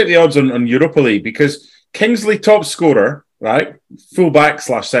 Let's check the odds on Europa League, because Kingsley, top scorer, right? Full-back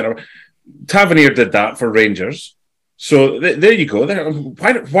 / centre. Tavernier did that for Rangers. So there you go.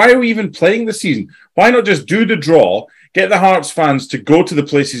 Why are we even playing this season? Why not just do the draw, get the Hearts fans to go to the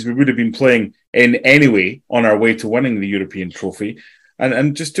places we would have been playing in anyway on our way to winning the European trophy,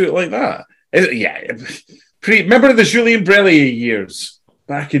 and just do it like that? Remember the Julien Brellier years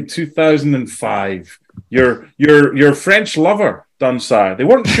back in 2005? Your French lover, Dunsire. They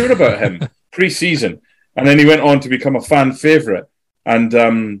weren't sure about him pre-season, and then he went on to become a fan favourite.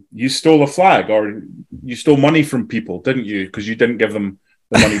 And you stole a flag, or you stole money from people, didn't you? Because you didn't give them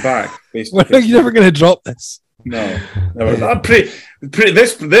the money back. Well, you're never going to drop this. No.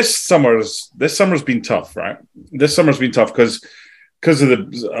 This summer's been tough, right? This summer's been tough because of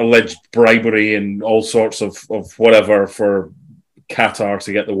the alleged bribery and all sorts of whatever for Qatar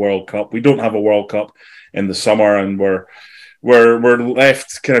to get the World Cup. We don't have a World Cup in the summer, and we're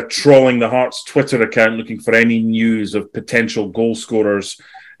left kind of trawling the Hearts Twitter account looking for any news of potential goal scorers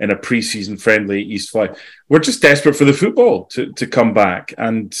in a pre-season friendly East Fife. We're just desperate for the football to come back,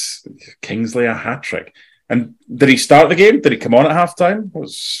 and Kingsley a hat-trick. And did he start the game? Did he come on at halftime?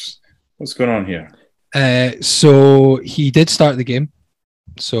 What's going on here? So he did start the game.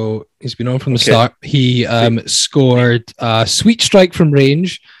 So he's been on from the start. He scored a sweet strike from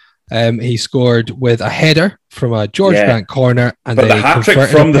range. He scored with a header from a George Grant corner, and but then the hat-trick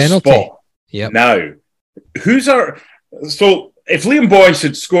from the spot. Yep. Now, so if Liam Boyce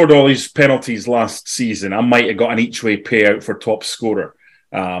had scored all these penalties last season, I might have got an each-way payout for top scorer.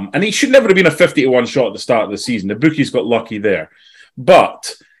 And he should never have been a 50-1 shot at the start of the season. The bookies got lucky there.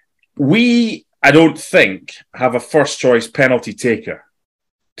 But I don't think, have a first-choice penalty taker.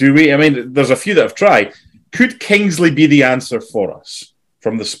 Do we? I mean, there's a few that have tried. Could Kingsley be the answer for us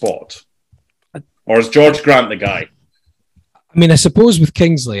from the spot? Or is George Grant the guy? I mean, I suppose with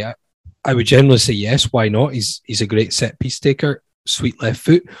Kingsley, I would generally say yes. Why not? He's a great set-piece taker, sweet left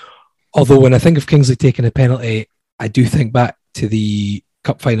foot. Although when I think of Kingsley taking a penalty, I do think back to the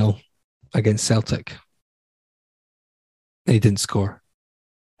Cup final against Celtic. And he didn't score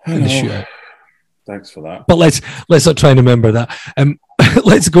in the shootout. Thanks for that. But let's not try and remember that.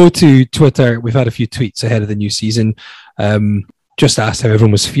 Let's go to Twitter. We've had a few tweets ahead of the new season. Just asked how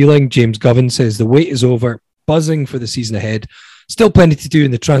everyone was feeling. James Govan says the wait is over, buzzing for the season ahead. Still plenty to do in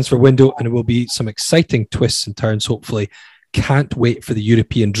the transfer window, and it will be some exciting twists and turns, hopefully. Can't wait for the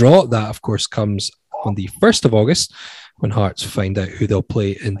European draw. That, of course, comes on the 1st of August when Hearts find out who they'll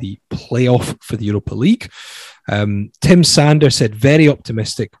play in the playoff for the Europa League. Tim Sander said, very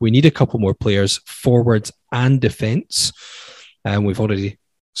optimistic. We need a couple more players, forwards and defence. And we've already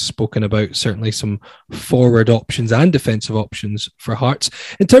spoken about certainly some forward options and defensive options for Hearts.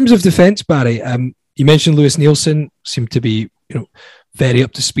 In terms of defence, Barry, you mentioned Lewis Nielsen seemed to be, very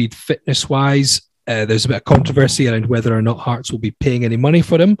up to speed fitness-wise. There's a bit of controversy around whether or not Hearts will be paying any money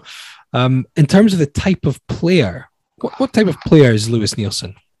for him. In terms of the type of player, what type of player is Lewis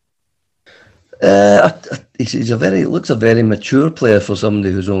Nielsen? Looks a very mature player for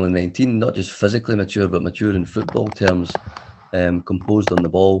somebody who's only 19. Not just physically mature, but mature in football terms. Composed on the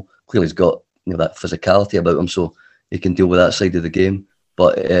ball. Clearly, he's got that physicality about him, so he can deal with that side of the game.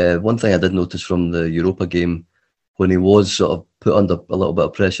 But one thing I did notice from the Europa game, when he was sort of put under a little bit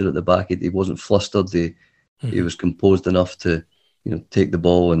of pressure at the back, he wasn't flustered. He was composed enough to take the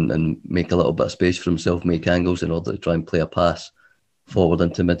ball and make a little bit of space for himself, make angles in order to try and play a pass forward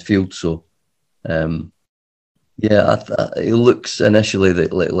into midfield. So, it looks initially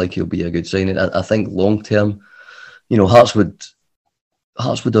like he'll be a good signing. I think long term, Hearts would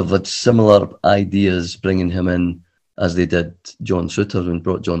have had similar ideas bringing him in as they did John Souttar, when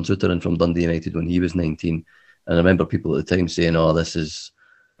brought John Souttar in from Dundee United when he was 19. And I remember people at the time saying, there's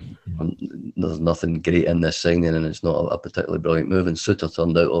nothing great in this signing and it's not a particularly brilliant move. And Souttar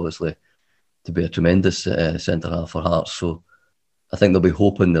turned out, obviously, to be a tremendous centre-half for Hearts. So I think they'll be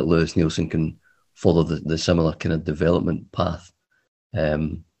hoping that Lewis Nielsen can follow the similar kind of development path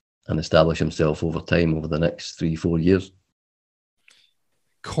and establish himself over time, over the next 3-4 years.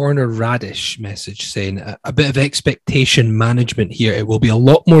 Corner Radish message saying a bit of expectation management here. It will be a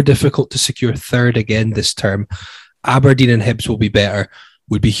lot more difficult to secure third again this term. Aberdeen and Hibs will be better.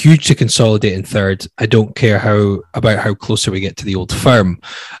 Would be huge to consolidate in third. I don't care about how closer we get to the Old Firm.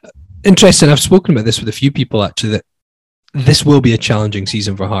 Interesting. I've spoken about this with a few people actually, that this will be a challenging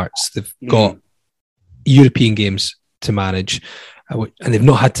season for Hearts. They've got European games to manage. And they've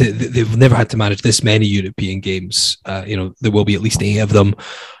never had to manage this many European games. There will be at least 8 of them.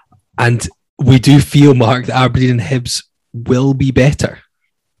 And we do feel, Mark, that Aberdeen and Hibs will be better.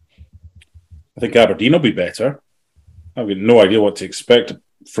 I think Aberdeen will be better. I've got no idea what to expect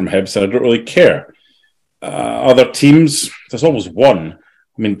from Hibs, and I don't really care. Other teams, there's always one.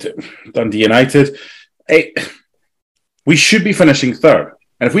 I mean, Dundee United, we should be finishing third.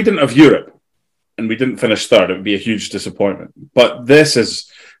 And if we didn't have Europe, and we didn't finish third, it would be a huge disappointment. But this is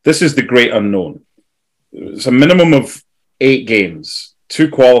the great unknown. It's a minimum of 8 games 2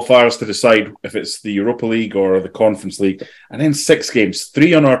 qualifiers to decide if it's the Europa League or the Conference League, and then 6 games,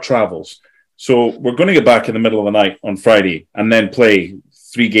 3 on our travels. So we're going to get back in the middle of the night on Friday and then play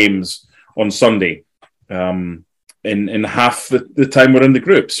 3 games on Sunday in half the time we're in the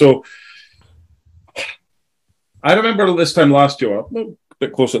group. So I remember this time last year, a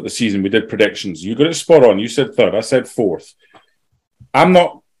bit closer at the season, we did predictions. You got it spot on. You said 3rd. I said 4th. I'm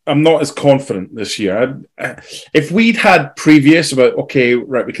not as confident this year. If we'd had previous about, okay,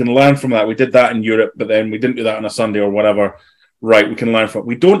 right, we can learn from that. We did that in Europe, but then we didn't do that on a Sunday or whatever. Right, we can learn from it.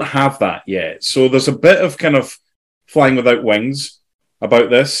 We don't have that yet. So there's a bit of kind of flying without wings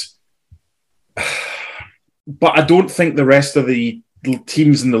about this. But I don't think the rest of the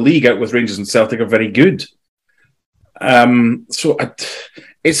teams in the league out with Rangers and Celtic are very good. So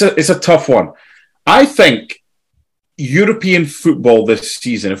it's a tough one. I think European football this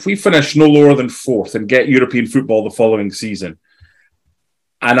season, if we finish no lower than 4th and get European football the following season,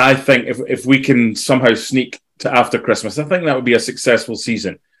 and I think if we can somehow sneak to after Christmas, I think that would be a successful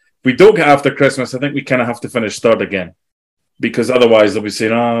season. If we don't get after Christmas, I think we kind of have to finish 3rd again, because otherwise they'll be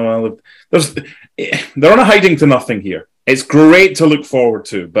saying, "Oh, well, they're on a hiding to nothing here." It's great to look forward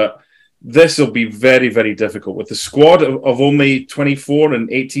to, but this will be very, very difficult with the squad of only 24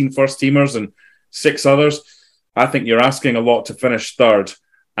 and 18 first-teamers and 6 others. I think you're asking a lot to finish 3rd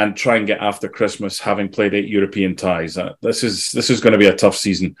and try and get after Christmas, having played 8 European ties. This is going to be a tough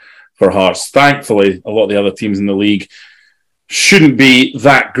season for Hearts. Thankfully, a lot of the other teams in the league shouldn't be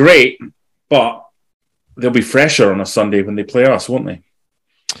that great, but they'll be fresher on a Sunday when they play us, won't they?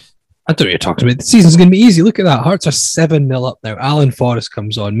 I don't know what you're talking about. The season's going to be easy. Look at that. Hearts are 7-0 up now. Alan Forrest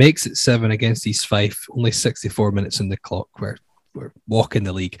comes on, makes it 7 against East Fife. Only 64 minutes in the clock. We're walking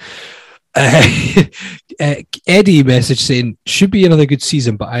the league. Eddie message saying, should be another good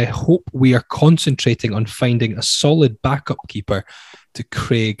season, but I hope we are concentrating on finding a solid backup keeper to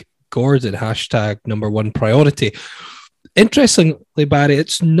Craig Gordon. #1 priority. Interestingly, Barry,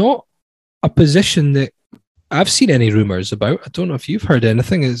 it's not a position that I've seen any rumours about. I don't know if you've heard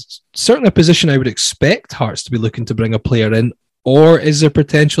anything. It's certainly a position I would expect Hearts to be looking to bring a player in, or is there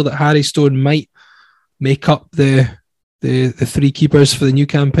potential that Harry Stone might make up the 3 keepers for the new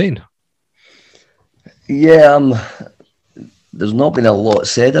campaign? Yeah, there's not been a lot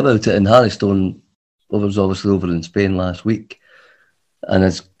said about it, and Harry Stone was obviously over in Spain last week, and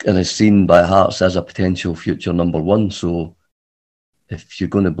is seen by Hearts as a potential future number 1. So if you're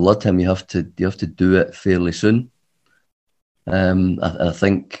going to blood him, you have to do it fairly soon. I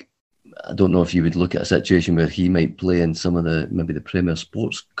think, I don't know if you would look at a situation where he might play in some of maybe the Premier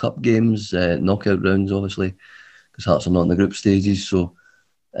Sports Cup games, knockout rounds, obviously, because Hearts are not in the group stages. So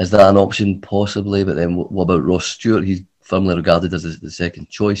is that an option? Possibly. But then what about Ross Stewart? He's firmly regarded as the second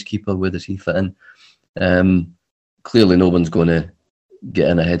choice keeper. Where does he fit in? Clearly no one's going to get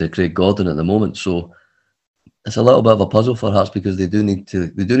in ahead of Craig Gordon at the moment. So it's a little bit of a puzzle for Hearts, because they do need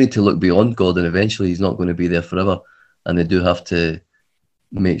to look beyond Gordon eventually. He's not going to be there forever, and they do have to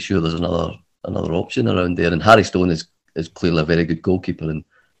make sure there's another option around there. And Harry Stone is clearly a very good goalkeeper, and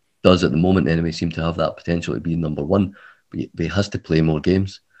does at the moment anyway seem to have that potential to be number 1, but he has to play more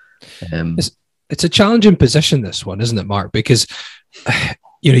games. It's a challenging position, this one, isn't it, Mark? Because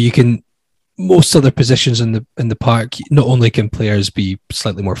you can, most other positions in the park, not only can players be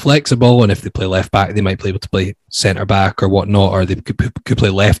slightly more flexible, and if they play left back, they might be able to play centre back or whatnot, or they could play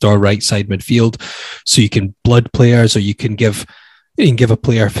left or right side midfield. So you can blood players, or you can give a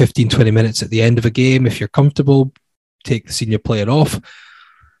player 15-20 minutes at the end of a game if you're comfortable. Take the senior player off.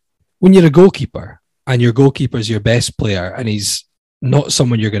 When you're a goalkeeper, and your goalkeeper is your best player, and he's not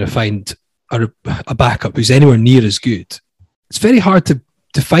someone you're going to find a backup who's anywhere near as good, it's very hard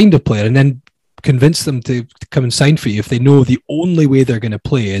to find a player and then convince them to come and sign for you if they know the only way they're going to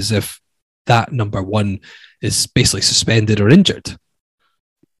play is if that number 1 is basically suspended or injured.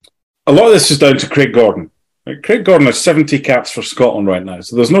 A lot of this is down to Craig Gordon. Craig Gordon has 70 caps for Scotland right now,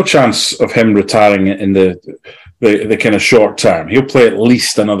 so there's no chance of him retiring in the kind of short term. He'll play at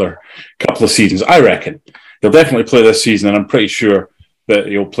least another couple of seasons, I reckon. He'll definitely play this season, and I'm pretty sure that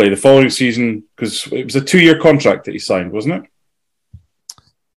he'll play the following season, because it was a 2-year contract that he signed, wasn't it?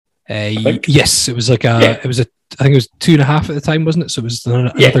 Yes, it was like I think it was 2.5 at the time, wasn't it? So it was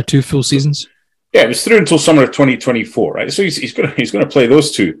another 2 full seasons. Yeah, it was through until summer of 2024, right? So he's going to play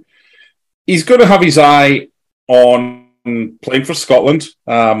those 2. He's going to have his eye on playing for Scotland,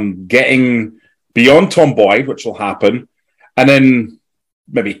 getting beyond Tom Boyd, which will happen, and then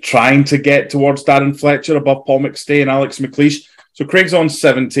maybe trying to get towards Darren Fletcher above Paul McStay and Alex McLeish. So Craig's on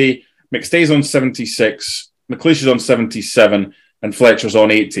 70, McStay's on 76, McLeish is on 77, and Fletcher's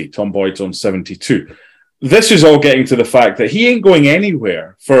on 80. Tom Boyd's on 72. this is all getting to the fact that he ain't going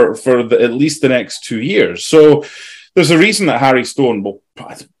anywhere for at least the next 2 years. So there's a reason that Harry Stone will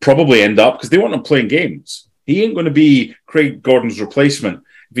probably end up, because they want him playing games. He ain't going to be Craig Gordon's replacement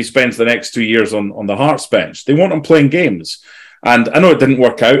if he spends the next 2 years on the Hearts bench. They want him playing games. And I know it didn't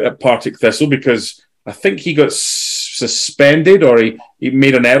work out at Partick Thistle because I think he got suspended, or he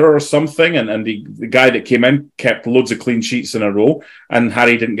made an error or something, and the guy that came in kept loads of clean sheets in a row, and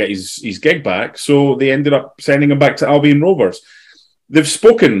Harry didn't get his gig back, so they ended up sending him back to Albion Rovers. They've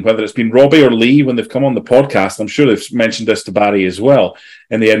spoken, whether it's been Robbie or Lee, when they've come on the podcast, I'm sure they've mentioned this to Barry as well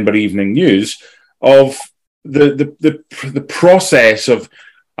in the Edinburgh Evening News, of the process of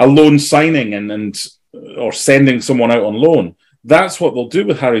a loan signing and or sending someone out on loan. That's what they'll do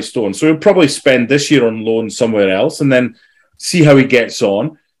with Harry Stone. So he'll probably spend this year on loan somewhere else and then see how he gets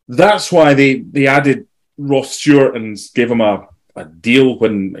on. That's why they added Ross Stewart and gave him a deal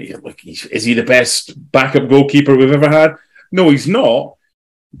when, like, is he the best backup goalkeeper we've ever had? No, he's not.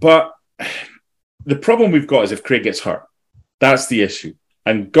 But the problem we've got is if Craig gets hurt. That's the issue.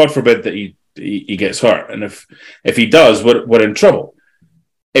 And God forbid that he gets hurt. And if he does, we're in trouble.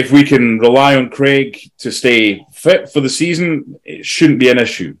 If we can rely on Craig to stay fit for the season, it shouldn't be an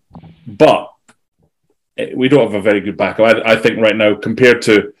issue. But we don't have a very good backup, I think, right now, compared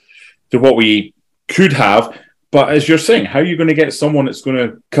to what we could have. But as you're saying, how are you going to get someone that's going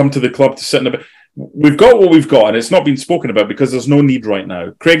to come to the club to sit in the... We've got what we've got, and it's not been spoken about because there's no need right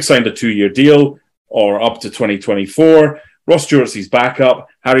now. Craig signed a 2-year deal, or up to 2024. Ross Stewart's his backup.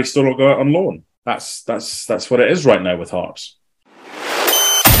 Harry Stone will go out on loan. That's what it is right now with Hearts.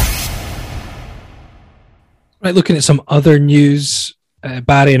 Right, looking at some other news,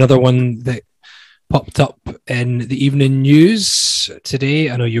 Barry, another one that popped up in the Evening News today.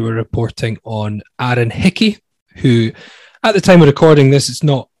 I know you were reporting on Aaron Hickey, who, at the time of recording this, it's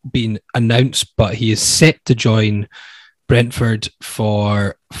not been announced, but he is set to join Brentford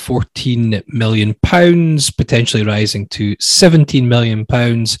for £14 million, potentially rising to £17 million.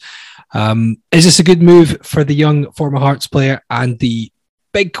 Is this a good move for the young former Hearts player? And the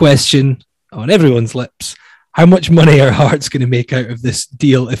big question on everyone's lips, how much money are Hearts going to make out of this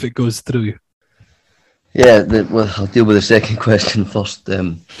deal if it goes through? Yeah, I'll deal with the second question first.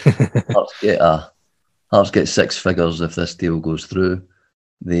 Hearts get 6 figures if this deal goes through.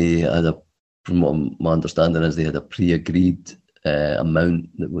 They had from what my understanding is, they had a pre-agreed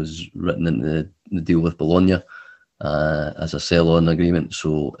amount that was written into the deal with Bologna as a sell-on agreement.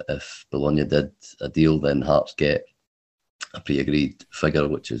 So if Bologna did a deal, then Hearts get a pre-agreed figure,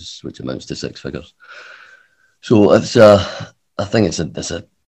 which amounts to 6 figures. So I think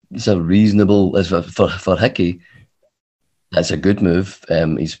it's a reasonable for Hickey. It's a good move.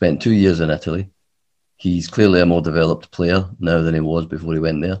 He spent 2 years in Italy. He's clearly a more developed player now than he was before he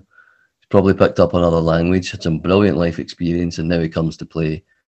went there. He's probably picked up another language, had some brilliant life experience, and now he comes to play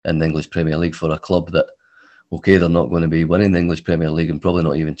in the English Premier League for a club that, okay, they're not going to be winning the English Premier League and probably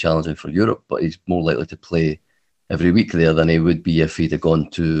not even challenging for Europe, but he's more likely to play every week there than he would be if he'd have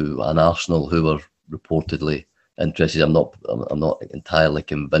gone to an Arsenal who were reportedly interested. I'm not entirely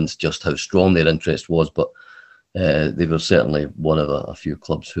convinced just how strong their interest was, but they were certainly one of a few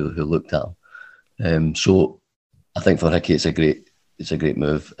clubs who looked at him. So I think for Hickey, it's a great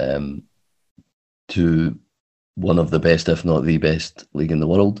move to one of the best, if not the best, league in the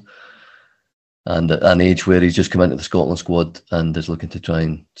world, and at an age where he's just come into the Scotland squad and is looking to try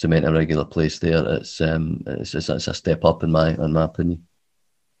and cement a regular place there. It's a step up in my opinion.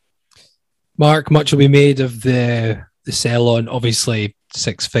 Mark, much will be made of the sell-on. Obviously,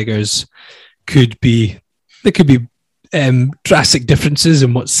 6 figures could be drastic differences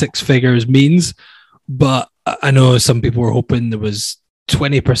in what 6 figures means, but I know some people were hoping there was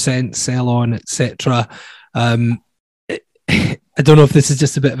 20% sell-on, etc. I don't know if this is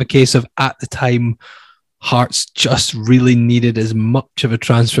just a bit of a case of, at the time, Hearts just really needed as much of a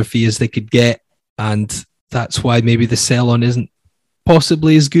transfer fee as they could get, and that's why maybe the sell-on isn't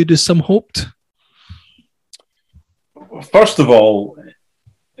possibly as good as some hoped. First of all,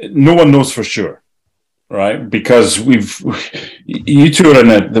 no one knows for sure, right? Because you two are in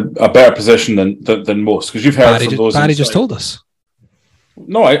a better position than most, because you've heard from those. Barry just told us.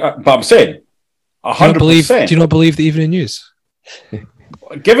 No, but I'm saying 100%. Do you not believe the Evening News?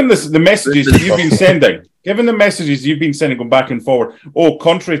 Given the messages you've been sending, going back and forward,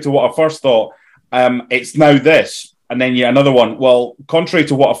 contrary to what I first thought, it's now this. And then another one, well, contrary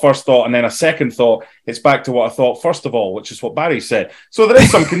to what I first thought, and then a second thought, it's back to what I thought first of all, which is what Barry said. So there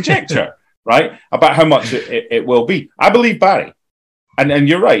is some conjecture, right, about how much it will be. I believe Barry. And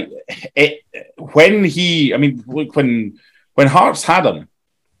you're right. When Hearts had him,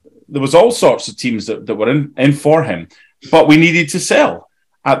 there was all sorts of teams that were in for him, but we needed to sell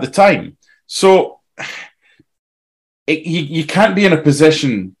at the time. So you can't be in a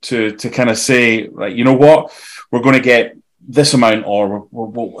position to kind of say, right, you know what, we're going to get this amount, or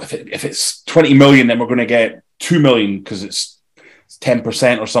if it's 20 million, then we're going to get 2 million because it's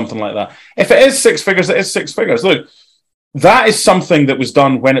 10% or something like that. If it is six figures, it is six figures. Look, that is something that was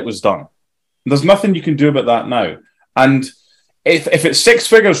done when it was done. There's nothing you can do about that now. And if it's six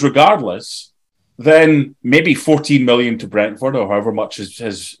figures regardless, then maybe 14 million to Brentford, or however much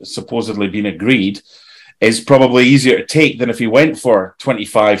has supposedly been agreed, is probably easier to take than if he went for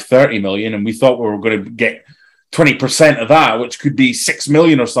 25, 30 million, and we thought we were going to get 20% of that, which could be 6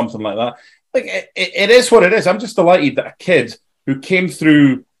 million or something like that. Like, it is what it is. I'm just delighted that a kid who came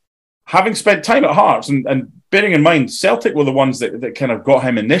through, having spent time at Hearts, and bearing in mind, Celtic were the ones that kind of got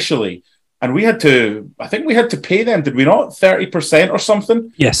him initially, and I think we had to pay them, did we not? 30% or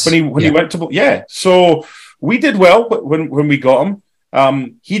something? Yes. When he went to, yeah. So we did well when we got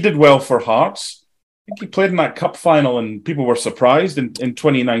him. He did well for Hearts. I think he played in that cup final and people were surprised in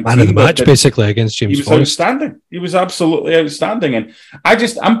 2019. Man of the match, basically, against James Forrest. He was outstanding. He was absolutely outstanding. And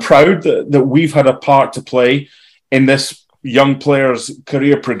I'm proud that we've had a part to play in this young player's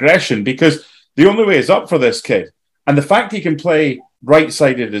career progression, because the only way is up for this kid. And the fact he can play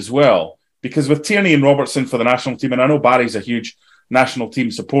right-sided as well, because with Tierney and Robertson for the national team, and I know Barry's a huge national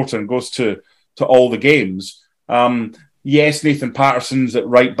team supporter and goes to all the games. Yes, Nathan Patterson's at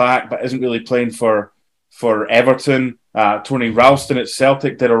right back, but isn't really playing for Everton. Tony Ralston at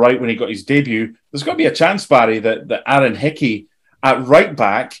Celtic did all right when he got his debut. There's got to be a chance, Barry, that Aaron Hickey at right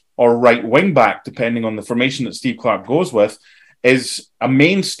back or right wing back, depending on the formation that Steve Clarke goes with, is a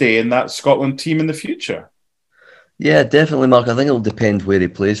mainstay in that Scotland team in the future. Yeah, definitely, Mark. I think it'll depend where he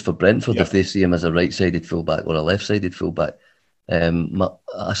plays for Brentford, if they see him as a right-sided fullback or a left-sided fullback. There's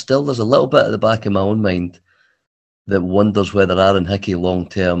a little bit at the back of my own mind that wonders whether Aaron Hickey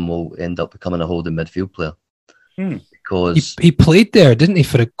long-term will end up becoming a holding midfield player. Because he played there, didn't he,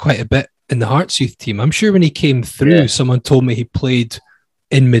 for quite a bit in the Hearts youth team? I'm sure when he came through, someone told me he played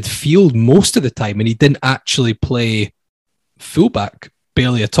in midfield most of the time, and he didn't actually play fullback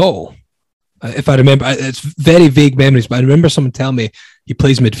barely at all. If I remember, it's very vague memories, but I remember someone telling me he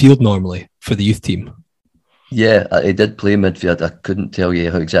plays midfield normally for the youth team. Yeah, he did play midfield. I couldn't tell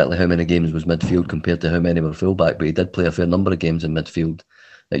you exactly how many games was midfield compared to how many were fullback, but he did play a fair number of games in midfield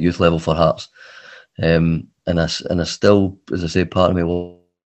at youth level for Hearts. And I still, as I say, part of me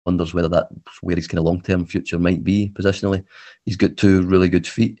wonders whether that's where his kind of long-term future might be positionally. He's got two really good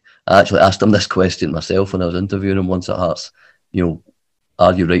feet. I actually asked him this question myself when I was interviewing him once at Hearts.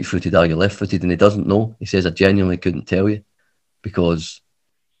 Are you right-footed, are you left-footed? And he doesn't know. He says, I genuinely couldn't tell you, because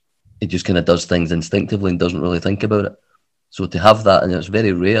he just kind of does things instinctively and doesn't really think about it. So to have that, and it's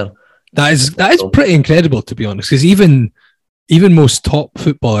very rare. That is pretty incredible, to be honest, because even most top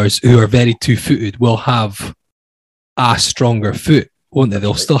footballers who are very two-footed will have a stronger foot, won't they?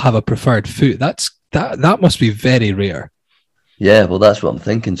 They'll still have a preferred foot. That must be very rare. Yeah, well, that's what I'm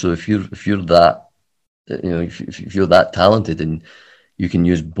thinking. So if you're that, if you're that talented and you can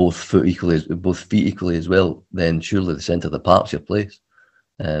use both feet equally as well, then surely the centre of the park's your place.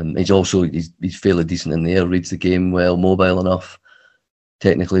 He's fairly decent in the air, reads the game well, mobile enough,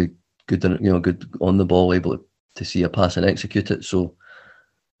 technically good, good on the ball, able to see a pass and execute it. So,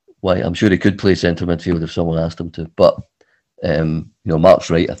 I'm sure he could play centre midfield if someone asked him to. But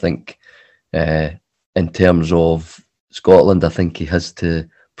Mark's right. I think in terms of Scotland, I think he has to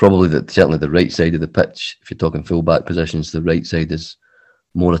certainly the right side of the pitch. If you're talking full-back positions, the right side is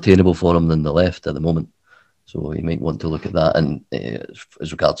more attainable for him than the left at the moment. So you might want to look at that. And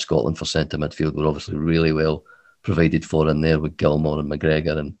as regards Scotland for centre midfield, we're obviously really well provided for in there with Gilmore and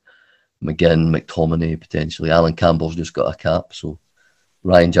McGregor and McGinn, McTominay potentially. Alan Campbell's just got a cap, so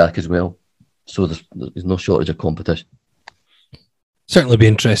Ryan Jack as well. So there's no shortage of competition. Certainly be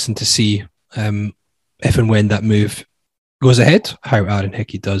interesting to see if and when that move goes ahead, how Aaron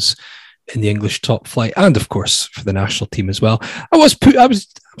Hickey does in the English top flight, and of course for the national team as well. I was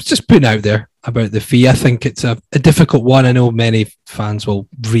just putting out there about the fee. I think it's a difficult one. I know many fans will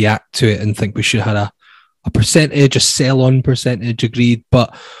react to it and think we should have had a percentage, a sell-on percentage agreed,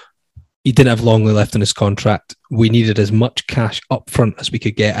 but he didn't have long left on his contract. We needed as much cash up front as we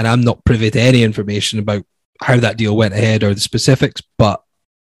could get, and I'm not privy to any information about how that deal went ahead or the specifics, but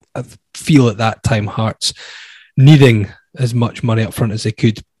I feel at that time Hearts needing as much money up front as they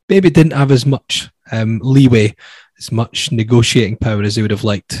could maybe didn't have as much leeway, as much negotiating power as they would have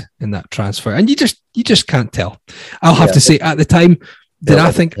liked in that transfer. And you just can't tell. I'll have to say at the time,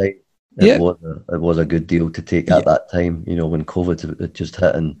 I think it was a good deal to take at that time, when COVID had just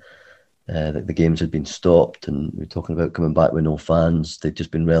hit and the games had been stopped, and we're talking about coming back with no fans. They'd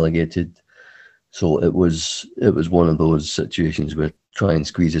just been relegated. So it was one of those situations where try and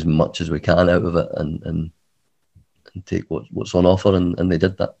squeeze as much as we can out of it and take what's on offer, and they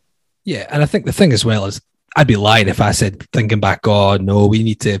did that. Yeah, and I think the thing as well is I'd be lying if I said, thinking back, oh no,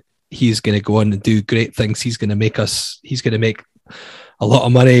 he's going to go on and do great things. He's going to make a lot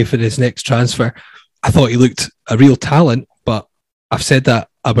of money for his next transfer. I thought he looked a real talent, but I've said that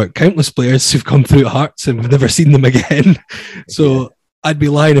about countless players who've come through Hearts and we've never seen them again. So I'd be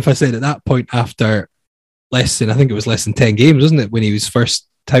lying if I said at that point, after less than 10 games, wasn't it, when he was first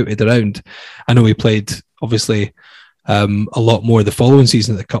touted around. I know he played obviously a lot more the following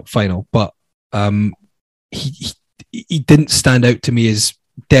season at the cup final, but he didn't stand out to me as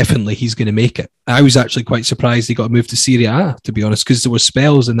definitely he's going to make it. I was actually quite surprised he got moved to Serie A, to be honest, because there were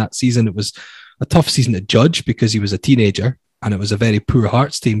spells in that season. It was a tough season to judge because he was a teenager and it was a very poor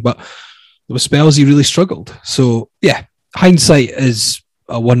Hearts team, but there were spells he really struggled. So yeah, hindsight is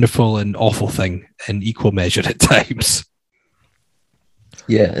a wonderful and awful thing in equal measure at times.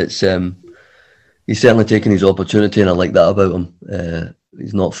 Yeah, it's he's certainly taken his opportunity, and I like that about him.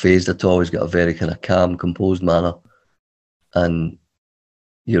 He's not phased at all. He's got a very kind of calm, composed manner, and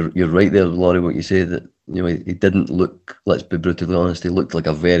you're right there, Laurie, what you say, that he didn't look, let's be brutally honest, he looked like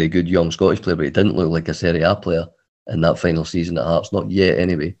a very good young Scottish player, but he didn't look like a Serie A player in that final season at Hearts, not yet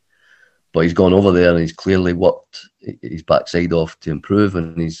anyway. But he's gone over there and he's clearly worked his backside off to improve,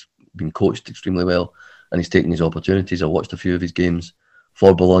 and he's been coached extremely well, and he's taken his opportunities. I watched a few of his games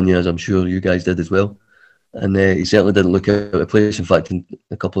for Bologna, as I'm sure you guys did as well, and he certainly didn't look out of place. In fact, in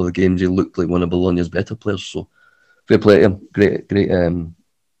a couple of the games he looked like one of Bologna's better players, so fair play to him.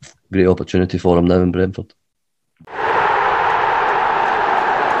 Great opportunity for him now in Brentford.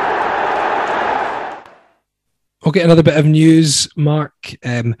 Okay, another bit of news, Mark.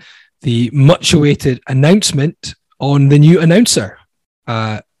 The much-awaited announcement on the new announcer.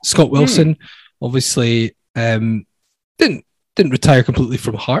 Scott Wilson obviously didn't retire completely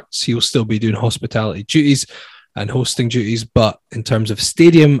from Hearts. He'll still be doing hospitality duties and hosting duties, but in terms of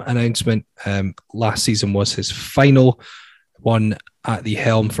stadium announcement, last season was his final one at the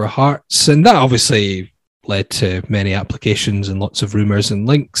helm for Hearts, and that obviously led to many applications and lots of rumours and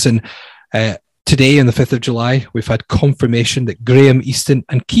links. And today, on the 5th of July, we've had confirmation that Graham Easton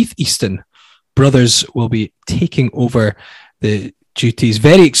and Keith Easton, brothers, will be taking over the duties.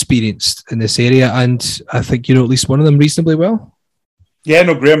 Very experienced in this area, and I think at least one of them reasonably well. Yeah,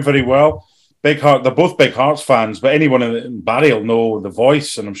 no, Graham very well. Big Heart. They're both big Hearts fans, but anyone in Barry will know the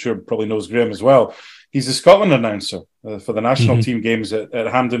voice, and I'm sure probably knows Graham as well. He's the Scotland announcer for the national team games at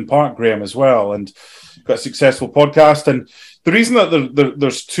Hampden Park, Graham, as well, and got a successful podcast. And the reason that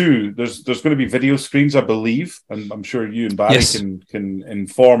there's two, there's going to be video screens, I believe, and I'm sure you and Barry can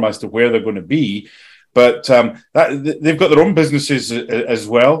inform as to where they're going to be. But they've got their own businesses as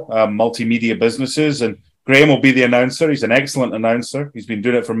well, multimedia businesses, and Graham will be the announcer. He's an excellent announcer. He's been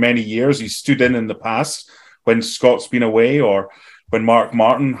doing it for many years. He's stood in the past when Scott's been away or when Mark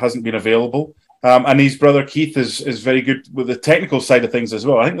Martin hasn't been available. And his brother Keith is very good with the technical side of things as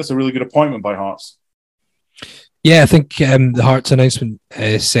well. I think that's a really good appointment by Hearts. Yeah, I think the Hearts announcement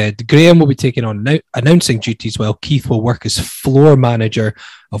said Graham will be taking on announcing duties while Keith will work as floor manager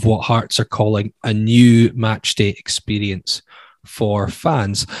of what Hearts are calling a new matchday experience for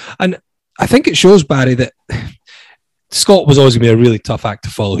fans. And I think it shows, Barry, that Scott was always going to be a really tough act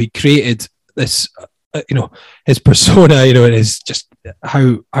to follow. He created this, his persona, and his just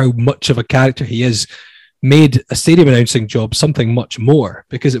how much of a character he is, made a stadium announcing job something much more,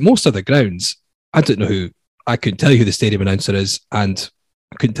 because at most other grounds, I couldn't tell you who the stadium announcer is, and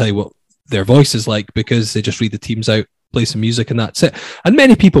I couldn't tell you what their voice is like, because they just read the teams out, play some music, and that's it. And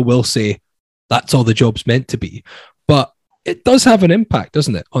many people will say that's all the job's meant to be, but it does have an impact,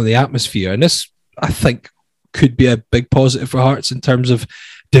 doesn't it, on the atmosphere? And this, I think, could be a big positive for Hearts in terms of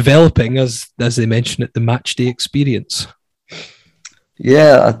developing, as they mentioned it, the matchday experience.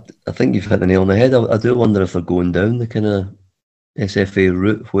 Yeah, I think you've hit the nail on the head. I do wonder if they're going down the kind of SFA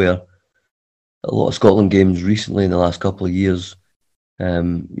route, where a lot of Scotland games recently in the last couple of years,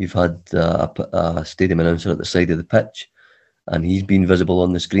 you've had a stadium announcer at the side of the pitch, and he's been visible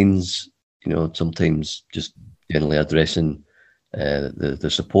on the screens, sometimes just generally addressing the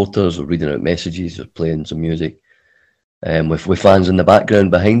supporters, or reading out messages, or playing some music, with fans in the background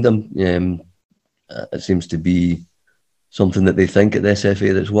behind them. It seems to be something that they think at the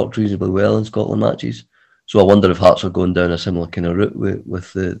SFA that's worked reasonably well in Scotland matches. So I wonder if Hearts are going down a similar kind of route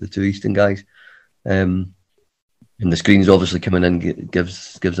with the two Eastern guys. And the screens obviously coming in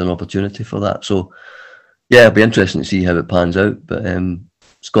gives an opportunity for that. So yeah, it'll be interesting to see how it pans out. But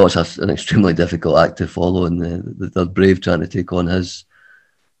Scott's an extremely difficult act to follow, and they're brave trying to take on his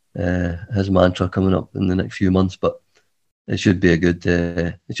mantra coming up in the next few months. But it should be a good.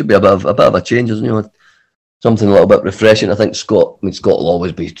 It should be a bit of a change, isn't it? Something a little bit refreshing. I think Scott will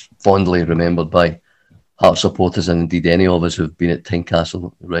always be fondly remembered by Hearts supporters, and indeed any of us who've been at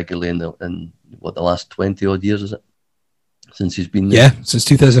Tynecastle regularly in the last 20 odd years, is it? Since he's been there? Yeah, since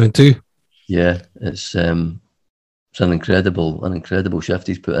 2002. Yeah, it's an incredible shift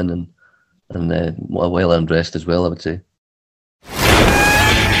he's put in, and a well-earned rest as well, I would say.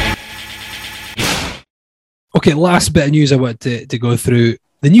 Okay, last bit of news I want to go through.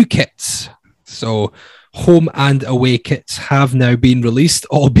 The new kits. So home and away kits have now been released,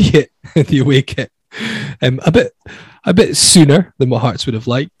 albeit the away kit a bit sooner than what Hearts would have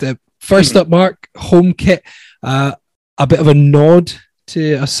liked. First up, Mark, home kit, a bit of a nod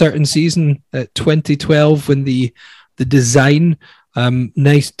to a certain season at 2012 when the design,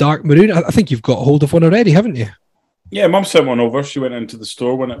 nice dark maroon. I think you've got hold of one already, haven't you? Yeah, Mum sent one over. She went into the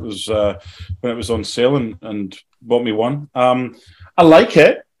store when it was on sale and bought me one. I like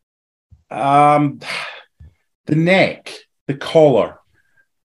it. The neck, the collar.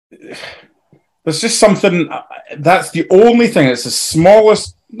 There's just something. That's the only thing. It's the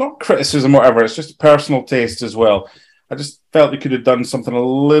smallest, not criticism, whatever. It's just personal taste as well. I just felt they could have done something a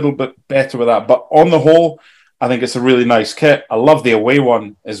little bit better with that. But on the whole, I think it's a really nice kit. I love the away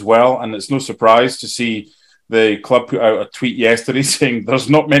one as well, and it's no surprise to see the club put out a tweet yesterday saying there's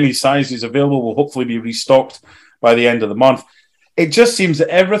not many sizes available. Will hopefully be restocked by the end of the month. It just seems that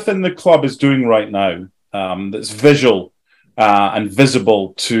everything the club is doing right now that's visual and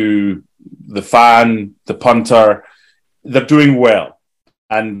visible to the fan, the punter, they're doing well.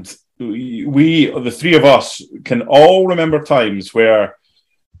 And we, the three of us, can all remember times where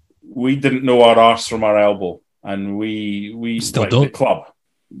we didn't know our arse from our elbow. And we still don't.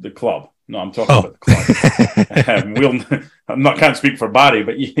 The club. No, I'm talking about the club. Can't speak for Barry,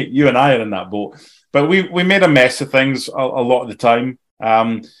 but you and I are in that boat. But we made a mess of things a lot of the time.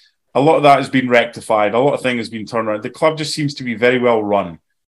 A lot of that has been rectified. A lot of things has been turned around. The club just seems to be very well run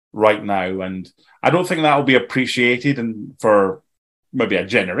right now, and I don't think that will be appreciated for maybe a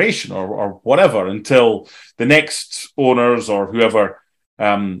generation or whatever until the next owners or whoever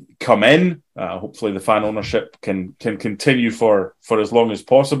come in. Hopefully, the fan ownership can continue for as long as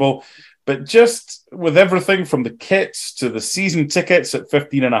possible. But just with everything from the kits to the season tickets at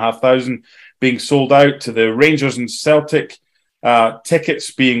 15,500 being sold out to the Rangers and Celtic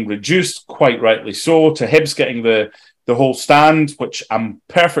tickets being reduced, quite rightly so, to Hibs getting the whole stand, which I'm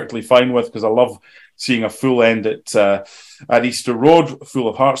perfectly fine with because I love seeing a full end at Easter Road, full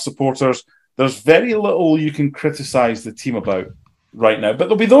of Hearts supporters. There's very little you can criticise the team about right now, but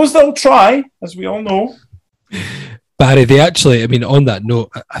there'll be those that'll try, as we all know. Barry, on that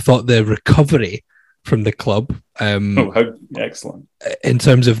note, I thought the recovery from the club, how excellent in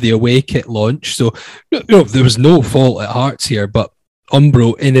terms of the away kit launch. So, there was no fault at Hearts here, but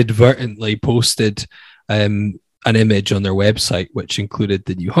Umbro inadvertently posted an image on their website which included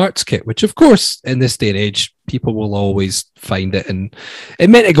the new Hearts kit, which of course in this day and age people will always find it, and it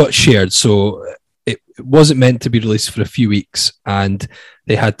meant it got shared, so it wasn't meant to be released for a few weeks, and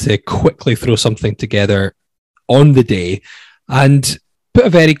they had to quickly throw something together on the day and put a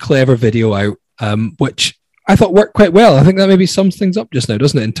very clever video out, which I thought worked quite well. I think that maybe sums things up just now,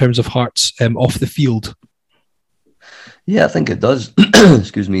 doesn't it, in terms of Hearts off the field? Yeah, I think it does.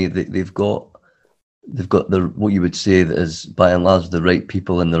 Excuse me. They've got the what you would say that is by and large the right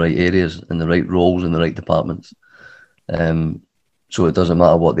people in the right areas, in the right roles, in the right departments. So it doesn't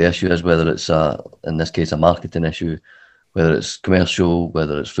matter what the issue is, whether it's in this case a marketing issue, whether it's commercial,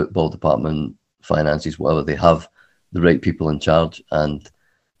 whether it's football department, finances, whatever. They have the right people in charge, and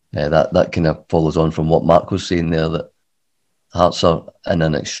that kind of follows on from what Mark was saying there, that Hearts are in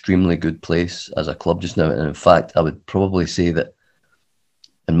an extremely good place as a club just now. And in fact, I would probably say that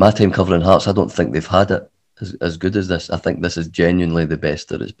in my time covering Hearts, I don't think they've had it as good as this. I think this is genuinely the best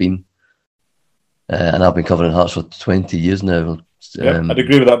that it's been. And I've been covering Hearts for 20 years now. Yeah, I'd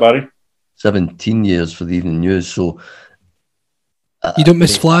agree with that, Barry. 17 years for the Evening News. So you don't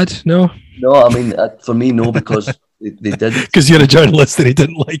miss Vlad, no? No, I mean, for me, no, because they did. Because you're a journalist and he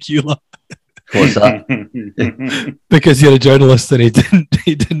didn't like you lot. What's that? Because you're a journalist and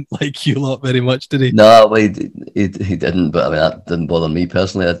he didn't like you lot very much, did he? No, well, he didn't, but I mean, that didn't bother me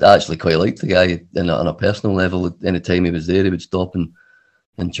personally. I actually quite liked the guy on a personal level. Any time he was there, he would stop and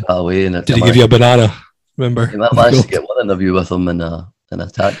chat away. And did he give you a banana? Remember? I managed to get one interview with him in a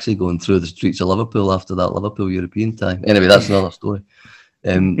taxi going through the streets of Liverpool after that Liverpool European time. Anyway, that's another story. I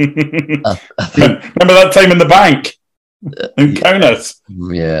think, remember that time in the bank? in Kaunas.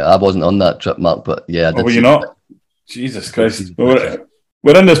 Yeah, I wasn't on that trip, Mark, but yeah. I did were you not? Jesus Christ.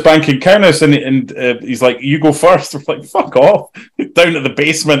 We're in this bank in Kaunas, and he's like, you go first. We're like, fuck off. Down at the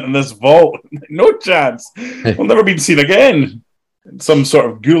basement in this vault. No chance. We'll never be seen again. Some sort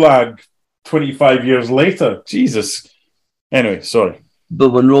of gulag 25 years later. Jesus. Anyway, sorry.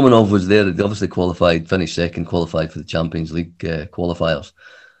 But when Romanov was there, they obviously qualified, finished second, qualified for the Champions League qualifiers.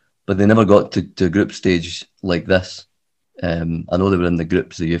 But they never got to a group stage like this. I know they were in the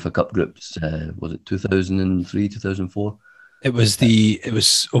groups, the UEFA Cup groups. Was it 2003, 2004? It was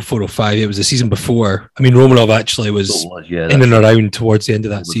 04-05. It was the season before. I mean, Romanov actually was in and around towards the end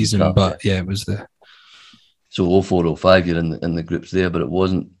of that season, but yeah, it was the. So 04-05, you're in the groups there, but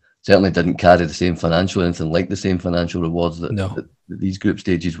it certainly didn't carry the same financial, anything like the same financial rewards that these group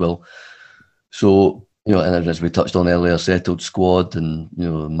stages will. So, and as we touched on earlier, settled squad and,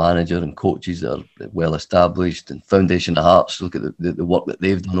 manager and coaches that are well established, and foundation of Hearts. Look at the work that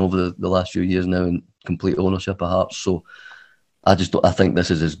they've done over the last few years now in complete ownership of Hearts. So I think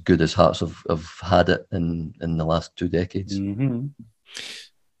this is as good as Hearts have had it in the last 2 decades. Mm-hmm.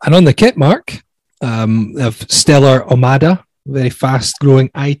 And on the kit, Mark, of Stellar Omada, very fast-growing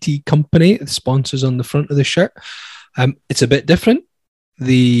IT company. The sponsors on the front of the shirt. It's a bit different.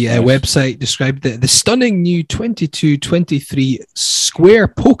 The website described the stunning new 22-23 square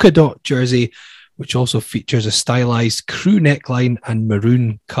polka dot jersey, which also features a stylized crew neckline and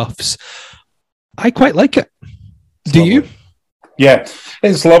maroon cuffs. I quite like it. Do you? Yeah,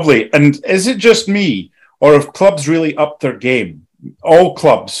 it's lovely. And is it just me, or have clubs really upped their game? All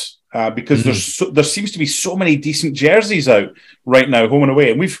clubs, because there seems to be so many decent jerseys out right now, home and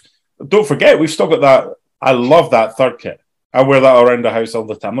away. And don't forget, we've still got that. I love that third kit. I wear that around the house all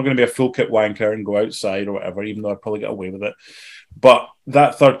the time. I'm not going to be a full kit wanker and go outside or whatever, even though I'd probably get away with it. But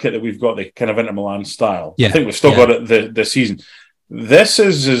that third kit that we've got, the kind of Inter Milan style, I think we've still got it this season. This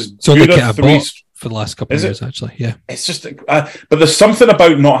is as good a three for the last couple of years, actually. Yeah, it's just, but there's something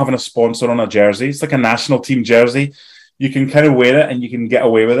about not having a sponsor on a jersey. It's like a national team jersey. You can kind of wear it and you can get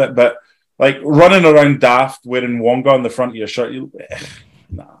away with it, but like running around daft wearing Wonga on the front of your shirt,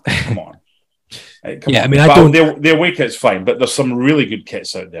 come on. I mean, I don't. The away kit's fine, but there's some really good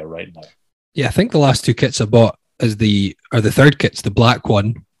kits out there right now. Yeah, I think the last 2 kits I bought are the third kit's the black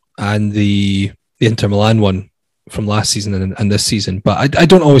one and the Inter Milan one from last season and this season. But I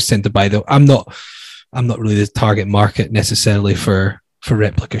don't always tend to buy them. I'm not really the target market necessarily for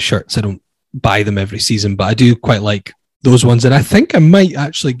replica shirts. I don't buy them every season, but I do quite like those ones, and I think I might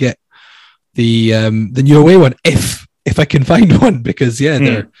actually get the new away one if I can find one, because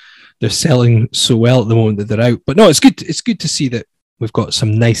they're selling so well at the moment that they're out. But no, it's good. It's good to see that we've got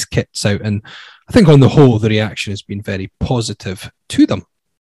some nice kits out, and I think on the whole the reaction has been very positive to them.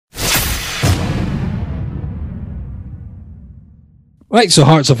 Right, so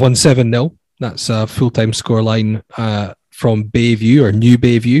Hearts have won 7-0. That's a full-time scoreline from Bayview, or New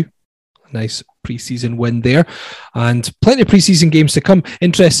Bayview. A nice pre-season win there, and plenty of pre-season games to come.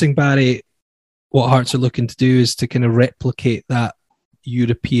 Interesting, Barry. What Hearts are looking to do is to kind of replicate that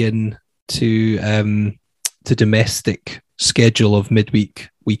European to domestic schedule of midweek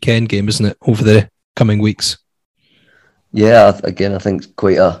weekend game, isn't it, over the coming weeks? Yeah, again, I think it's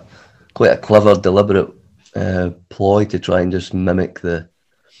quite a clever, deliberate ploy to try and just mimic the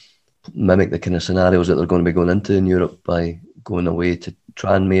kind of scenarios that they're going to be going into in Europe by going away to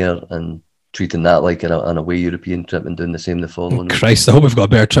Tranmere and treating that like an away European trip and doing the same the following week. Christ, I hope we've got a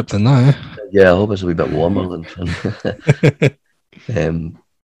better trip than that. Yeah, I hope it's a wee bit warmer than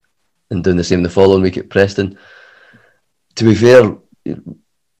and doing the same the following week at Preston. To be fair,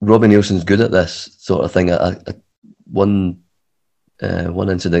 Robbie Nielsen's good at this sort of thing. One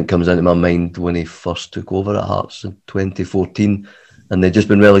incident comes into my mind when he first took over at Hearts in 2014, and they'd just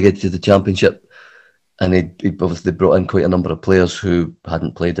been relegated to the Championship, and he obviously brought in quite a number of players who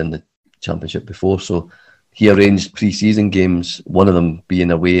hadn't played in the Championship before. So he arranged pre-season games, one of them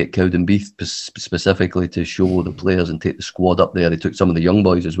being away at Cowdenbeath, specifically to show the players and take the squad up there. He took some of the young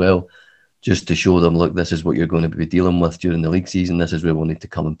boys as well, just to show them, look, this is what you're going to be dealing with during the league season. This is where we'll need to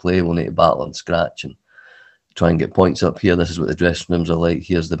come and play. We'll need to battle and scratch and try and get points up here. This is what the dressing rooms are like.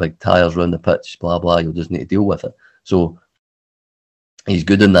 Here's the big tyres around the pitch, blah, blah. You'll just need to deal with it. So he's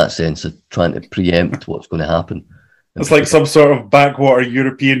good in that sense of trying to preempt what's going to happen. It's like some sort of backwater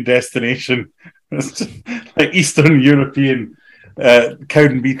European destination. It's like Eastern European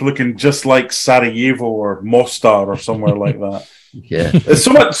Cowdenbeath looking just like Sarajevo or Mostar or somewhere like that. Yeah, there's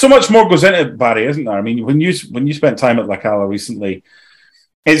so much more goes into it, Barry, isn't there? I mean, when you spent time at La Cala recently,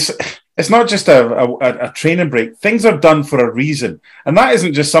 it's it's not just a training break. Things are done for a reason. And that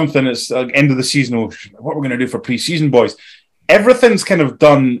isn't just something that's end of the season, what we're going to do for pre-season, boys. Everything's kind of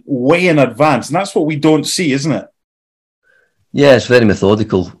done way in advance. And that's what we don't see, isn't it? Yeah, it's very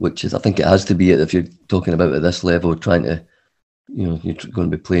methodical, which is, I think it has to be if you're talking about at this level, trying to, you're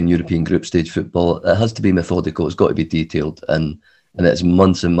going to be playing European group stage football. It has to be methodical. It's got to be detailed, and it's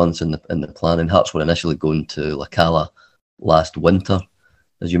months and months in the planning. Hearts were initially going to La Cala last winter,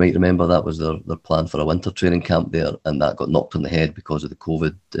 as you might remember. That was their plan for a winter training camp there, and that got knocked on the head because of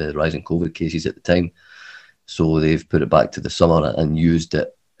the rising COVID cases at the time. So they've put it back to the summer and used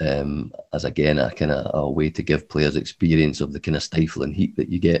it as again a way to give players experience of the kind of stifling heat that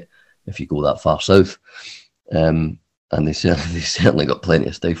you get if you go that far south. And they certainly got plenty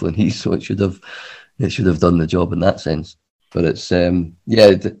of stifling heat, so it should have done the job in that sense. But it's you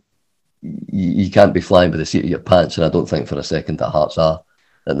can't be flying by the seat of your pants, and I don't think for a second that Hearts are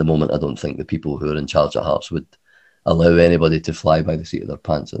at the moment. I don't think the people who are in charge of Hearts would allow anybody to fly by the seat of their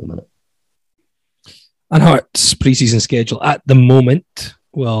pants at the minute. And Hearts' pre-season schedule at the moment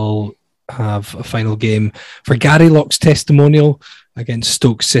will have a final game for Gary Locke's testimonial against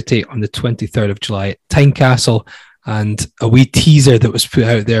Stoke City on the 23rd of July at Tynecastle, and a wee teaser that was put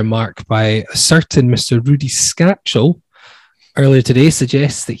out there, Mark, by a certain Mr. Rudy Scatchell earlier today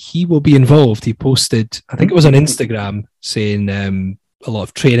suggests that he will be involved. He posted, I think it was on Instagram, saying a lot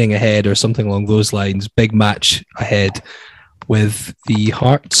of training ahead or something along those lines, big match ahead with the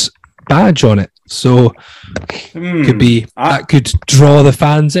Hearts badge on it. So that could draw the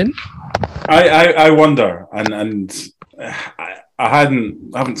fans in. I wonder, and I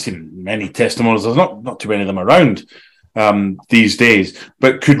haven't seen many testimonials. There's not too many of them around these days.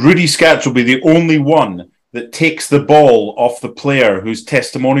 But could Rudy Scatchell be the only one that takes the ball off the player whose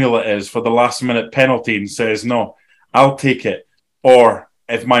testimonial it is for the last minute penalty and says, "No, I'll take it"? Or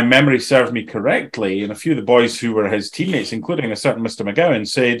if my memory serves me correctly, and a few of the boys who were his teammates, including a certain Mr. McGowan,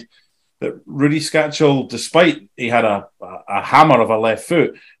 said that Rudy Scatchell, despite he had a hammer of a left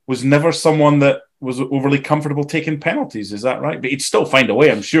foot, was never someone that was overly comfortable taking penalties. Is that right? But he'd still find a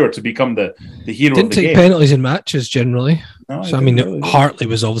way, I'm sure, to become the hero of the game. Didn't take penalties in matches generally. No, so, Hartley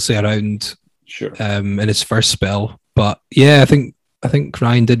was obviously around in his first spell. But yeah, I think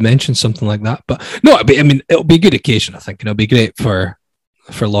Ryan did mention something like that. But no, it'll be a good occasion, I think. And it'll be great for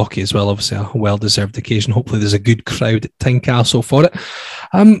Lockie as well. Obviously, a well-deserved occasion. Hopefully there's a good crowd at Tynecastle for it.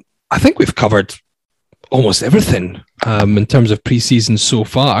 I think we've covered almost everything in terms of pre-season so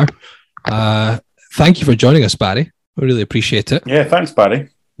far. Thank you for joining us, Barry. We really appreciate it. Yeah, thanks, Barry.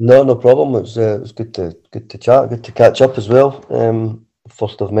 No problem. It was good to chat, good to catch up as well.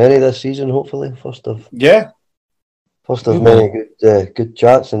 First of many this season, hopefully. First of many good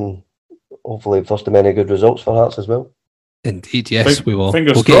chats, and hopefully first of many good results for Hearts as well. Indeed, yes, we will.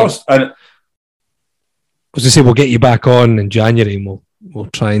 Fingers crossed. I was going to say we'll get you back on in January, and we'll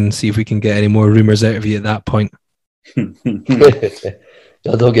try and see if we can get any more rumours out of you at that point.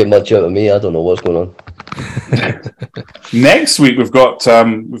 I don't get much out of me. I don't know what's going on. Next week we've got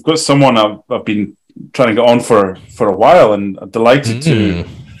someone I've been trying to get on for a while, and I'm delighted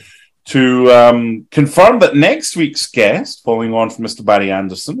to confirm that next week's guest, following on from Mr. Barry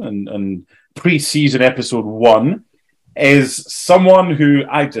Anderson and pre-season episode 1, is someone who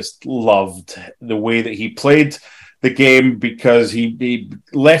I just loved the way that he played the game, because he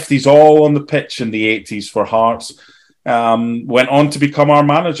left these all on the pitch in the 80s for Hearts, went on to become our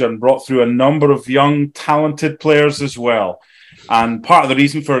manager and brought through a number of young, talented players as well. And part of the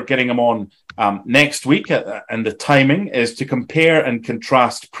reason for getting him on next week and the timing is to compare and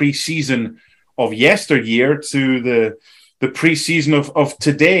contrast pre-season of yesteryear to the pre-season of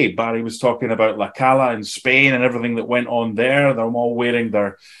today. Barry was talking about La Cala in Spain and everything that went on there. They're all wearing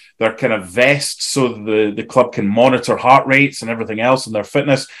their kind of vests so the club can monitor heart rates and everything else and their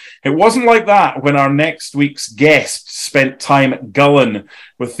fitness. It wasn't like that when our next week's guest spent time at Gullin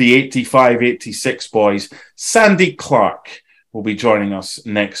with the 85-86 boys. Sandy Clark will be joining us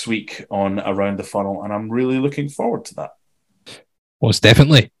next week on Around the Funnel, and I'm really looking forward to that. Most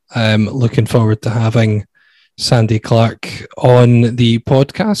definitely. Looking forward to having Sandy Clark on the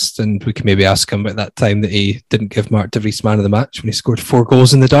podcast, and we can maybe ask him about that time that he didn't give Mark de Vries man of the match when he scored 4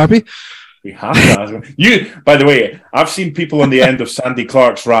 goals in the derby. We have to ask him. By the way, I've seen people on the end of Sandy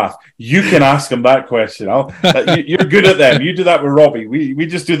Clark's wrath. You can ask him that question. You're good at them. You do that with Robbie. We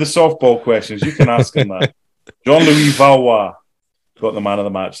just do the softball questions. You can ask him that. Jean-Louis Valois got the man of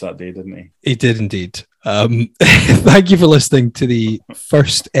the match that day, didn't he? He did indeed. Thank you for listening to the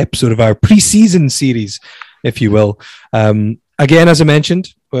first episode of our pre-season series, if you will. And Again, as I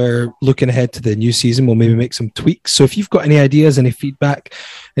mentioned, we're looking ahead to the new season. We'll maybe make some tweaks. So if you've got any ideas, any feedback,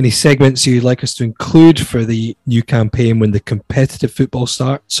 any segments you'd like us to include for the new campaign when the competitive football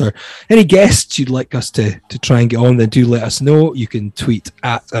starts, or any guests you'd like us to try and get on, then do let us know. You can tweet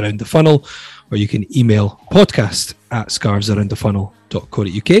at Around the Funnel, or you can email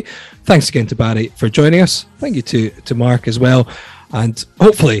podcast@scarvesaroundthefunnel.co.uk. Thanks again to Barry for joining us. Thank you to Mark as well. And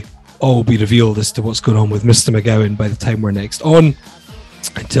hopefully all will be revealed as to what's going on with Mr. McGowan by the time we're next on.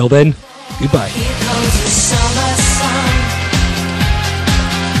 Until then, goodbye. Here comes the summer sun.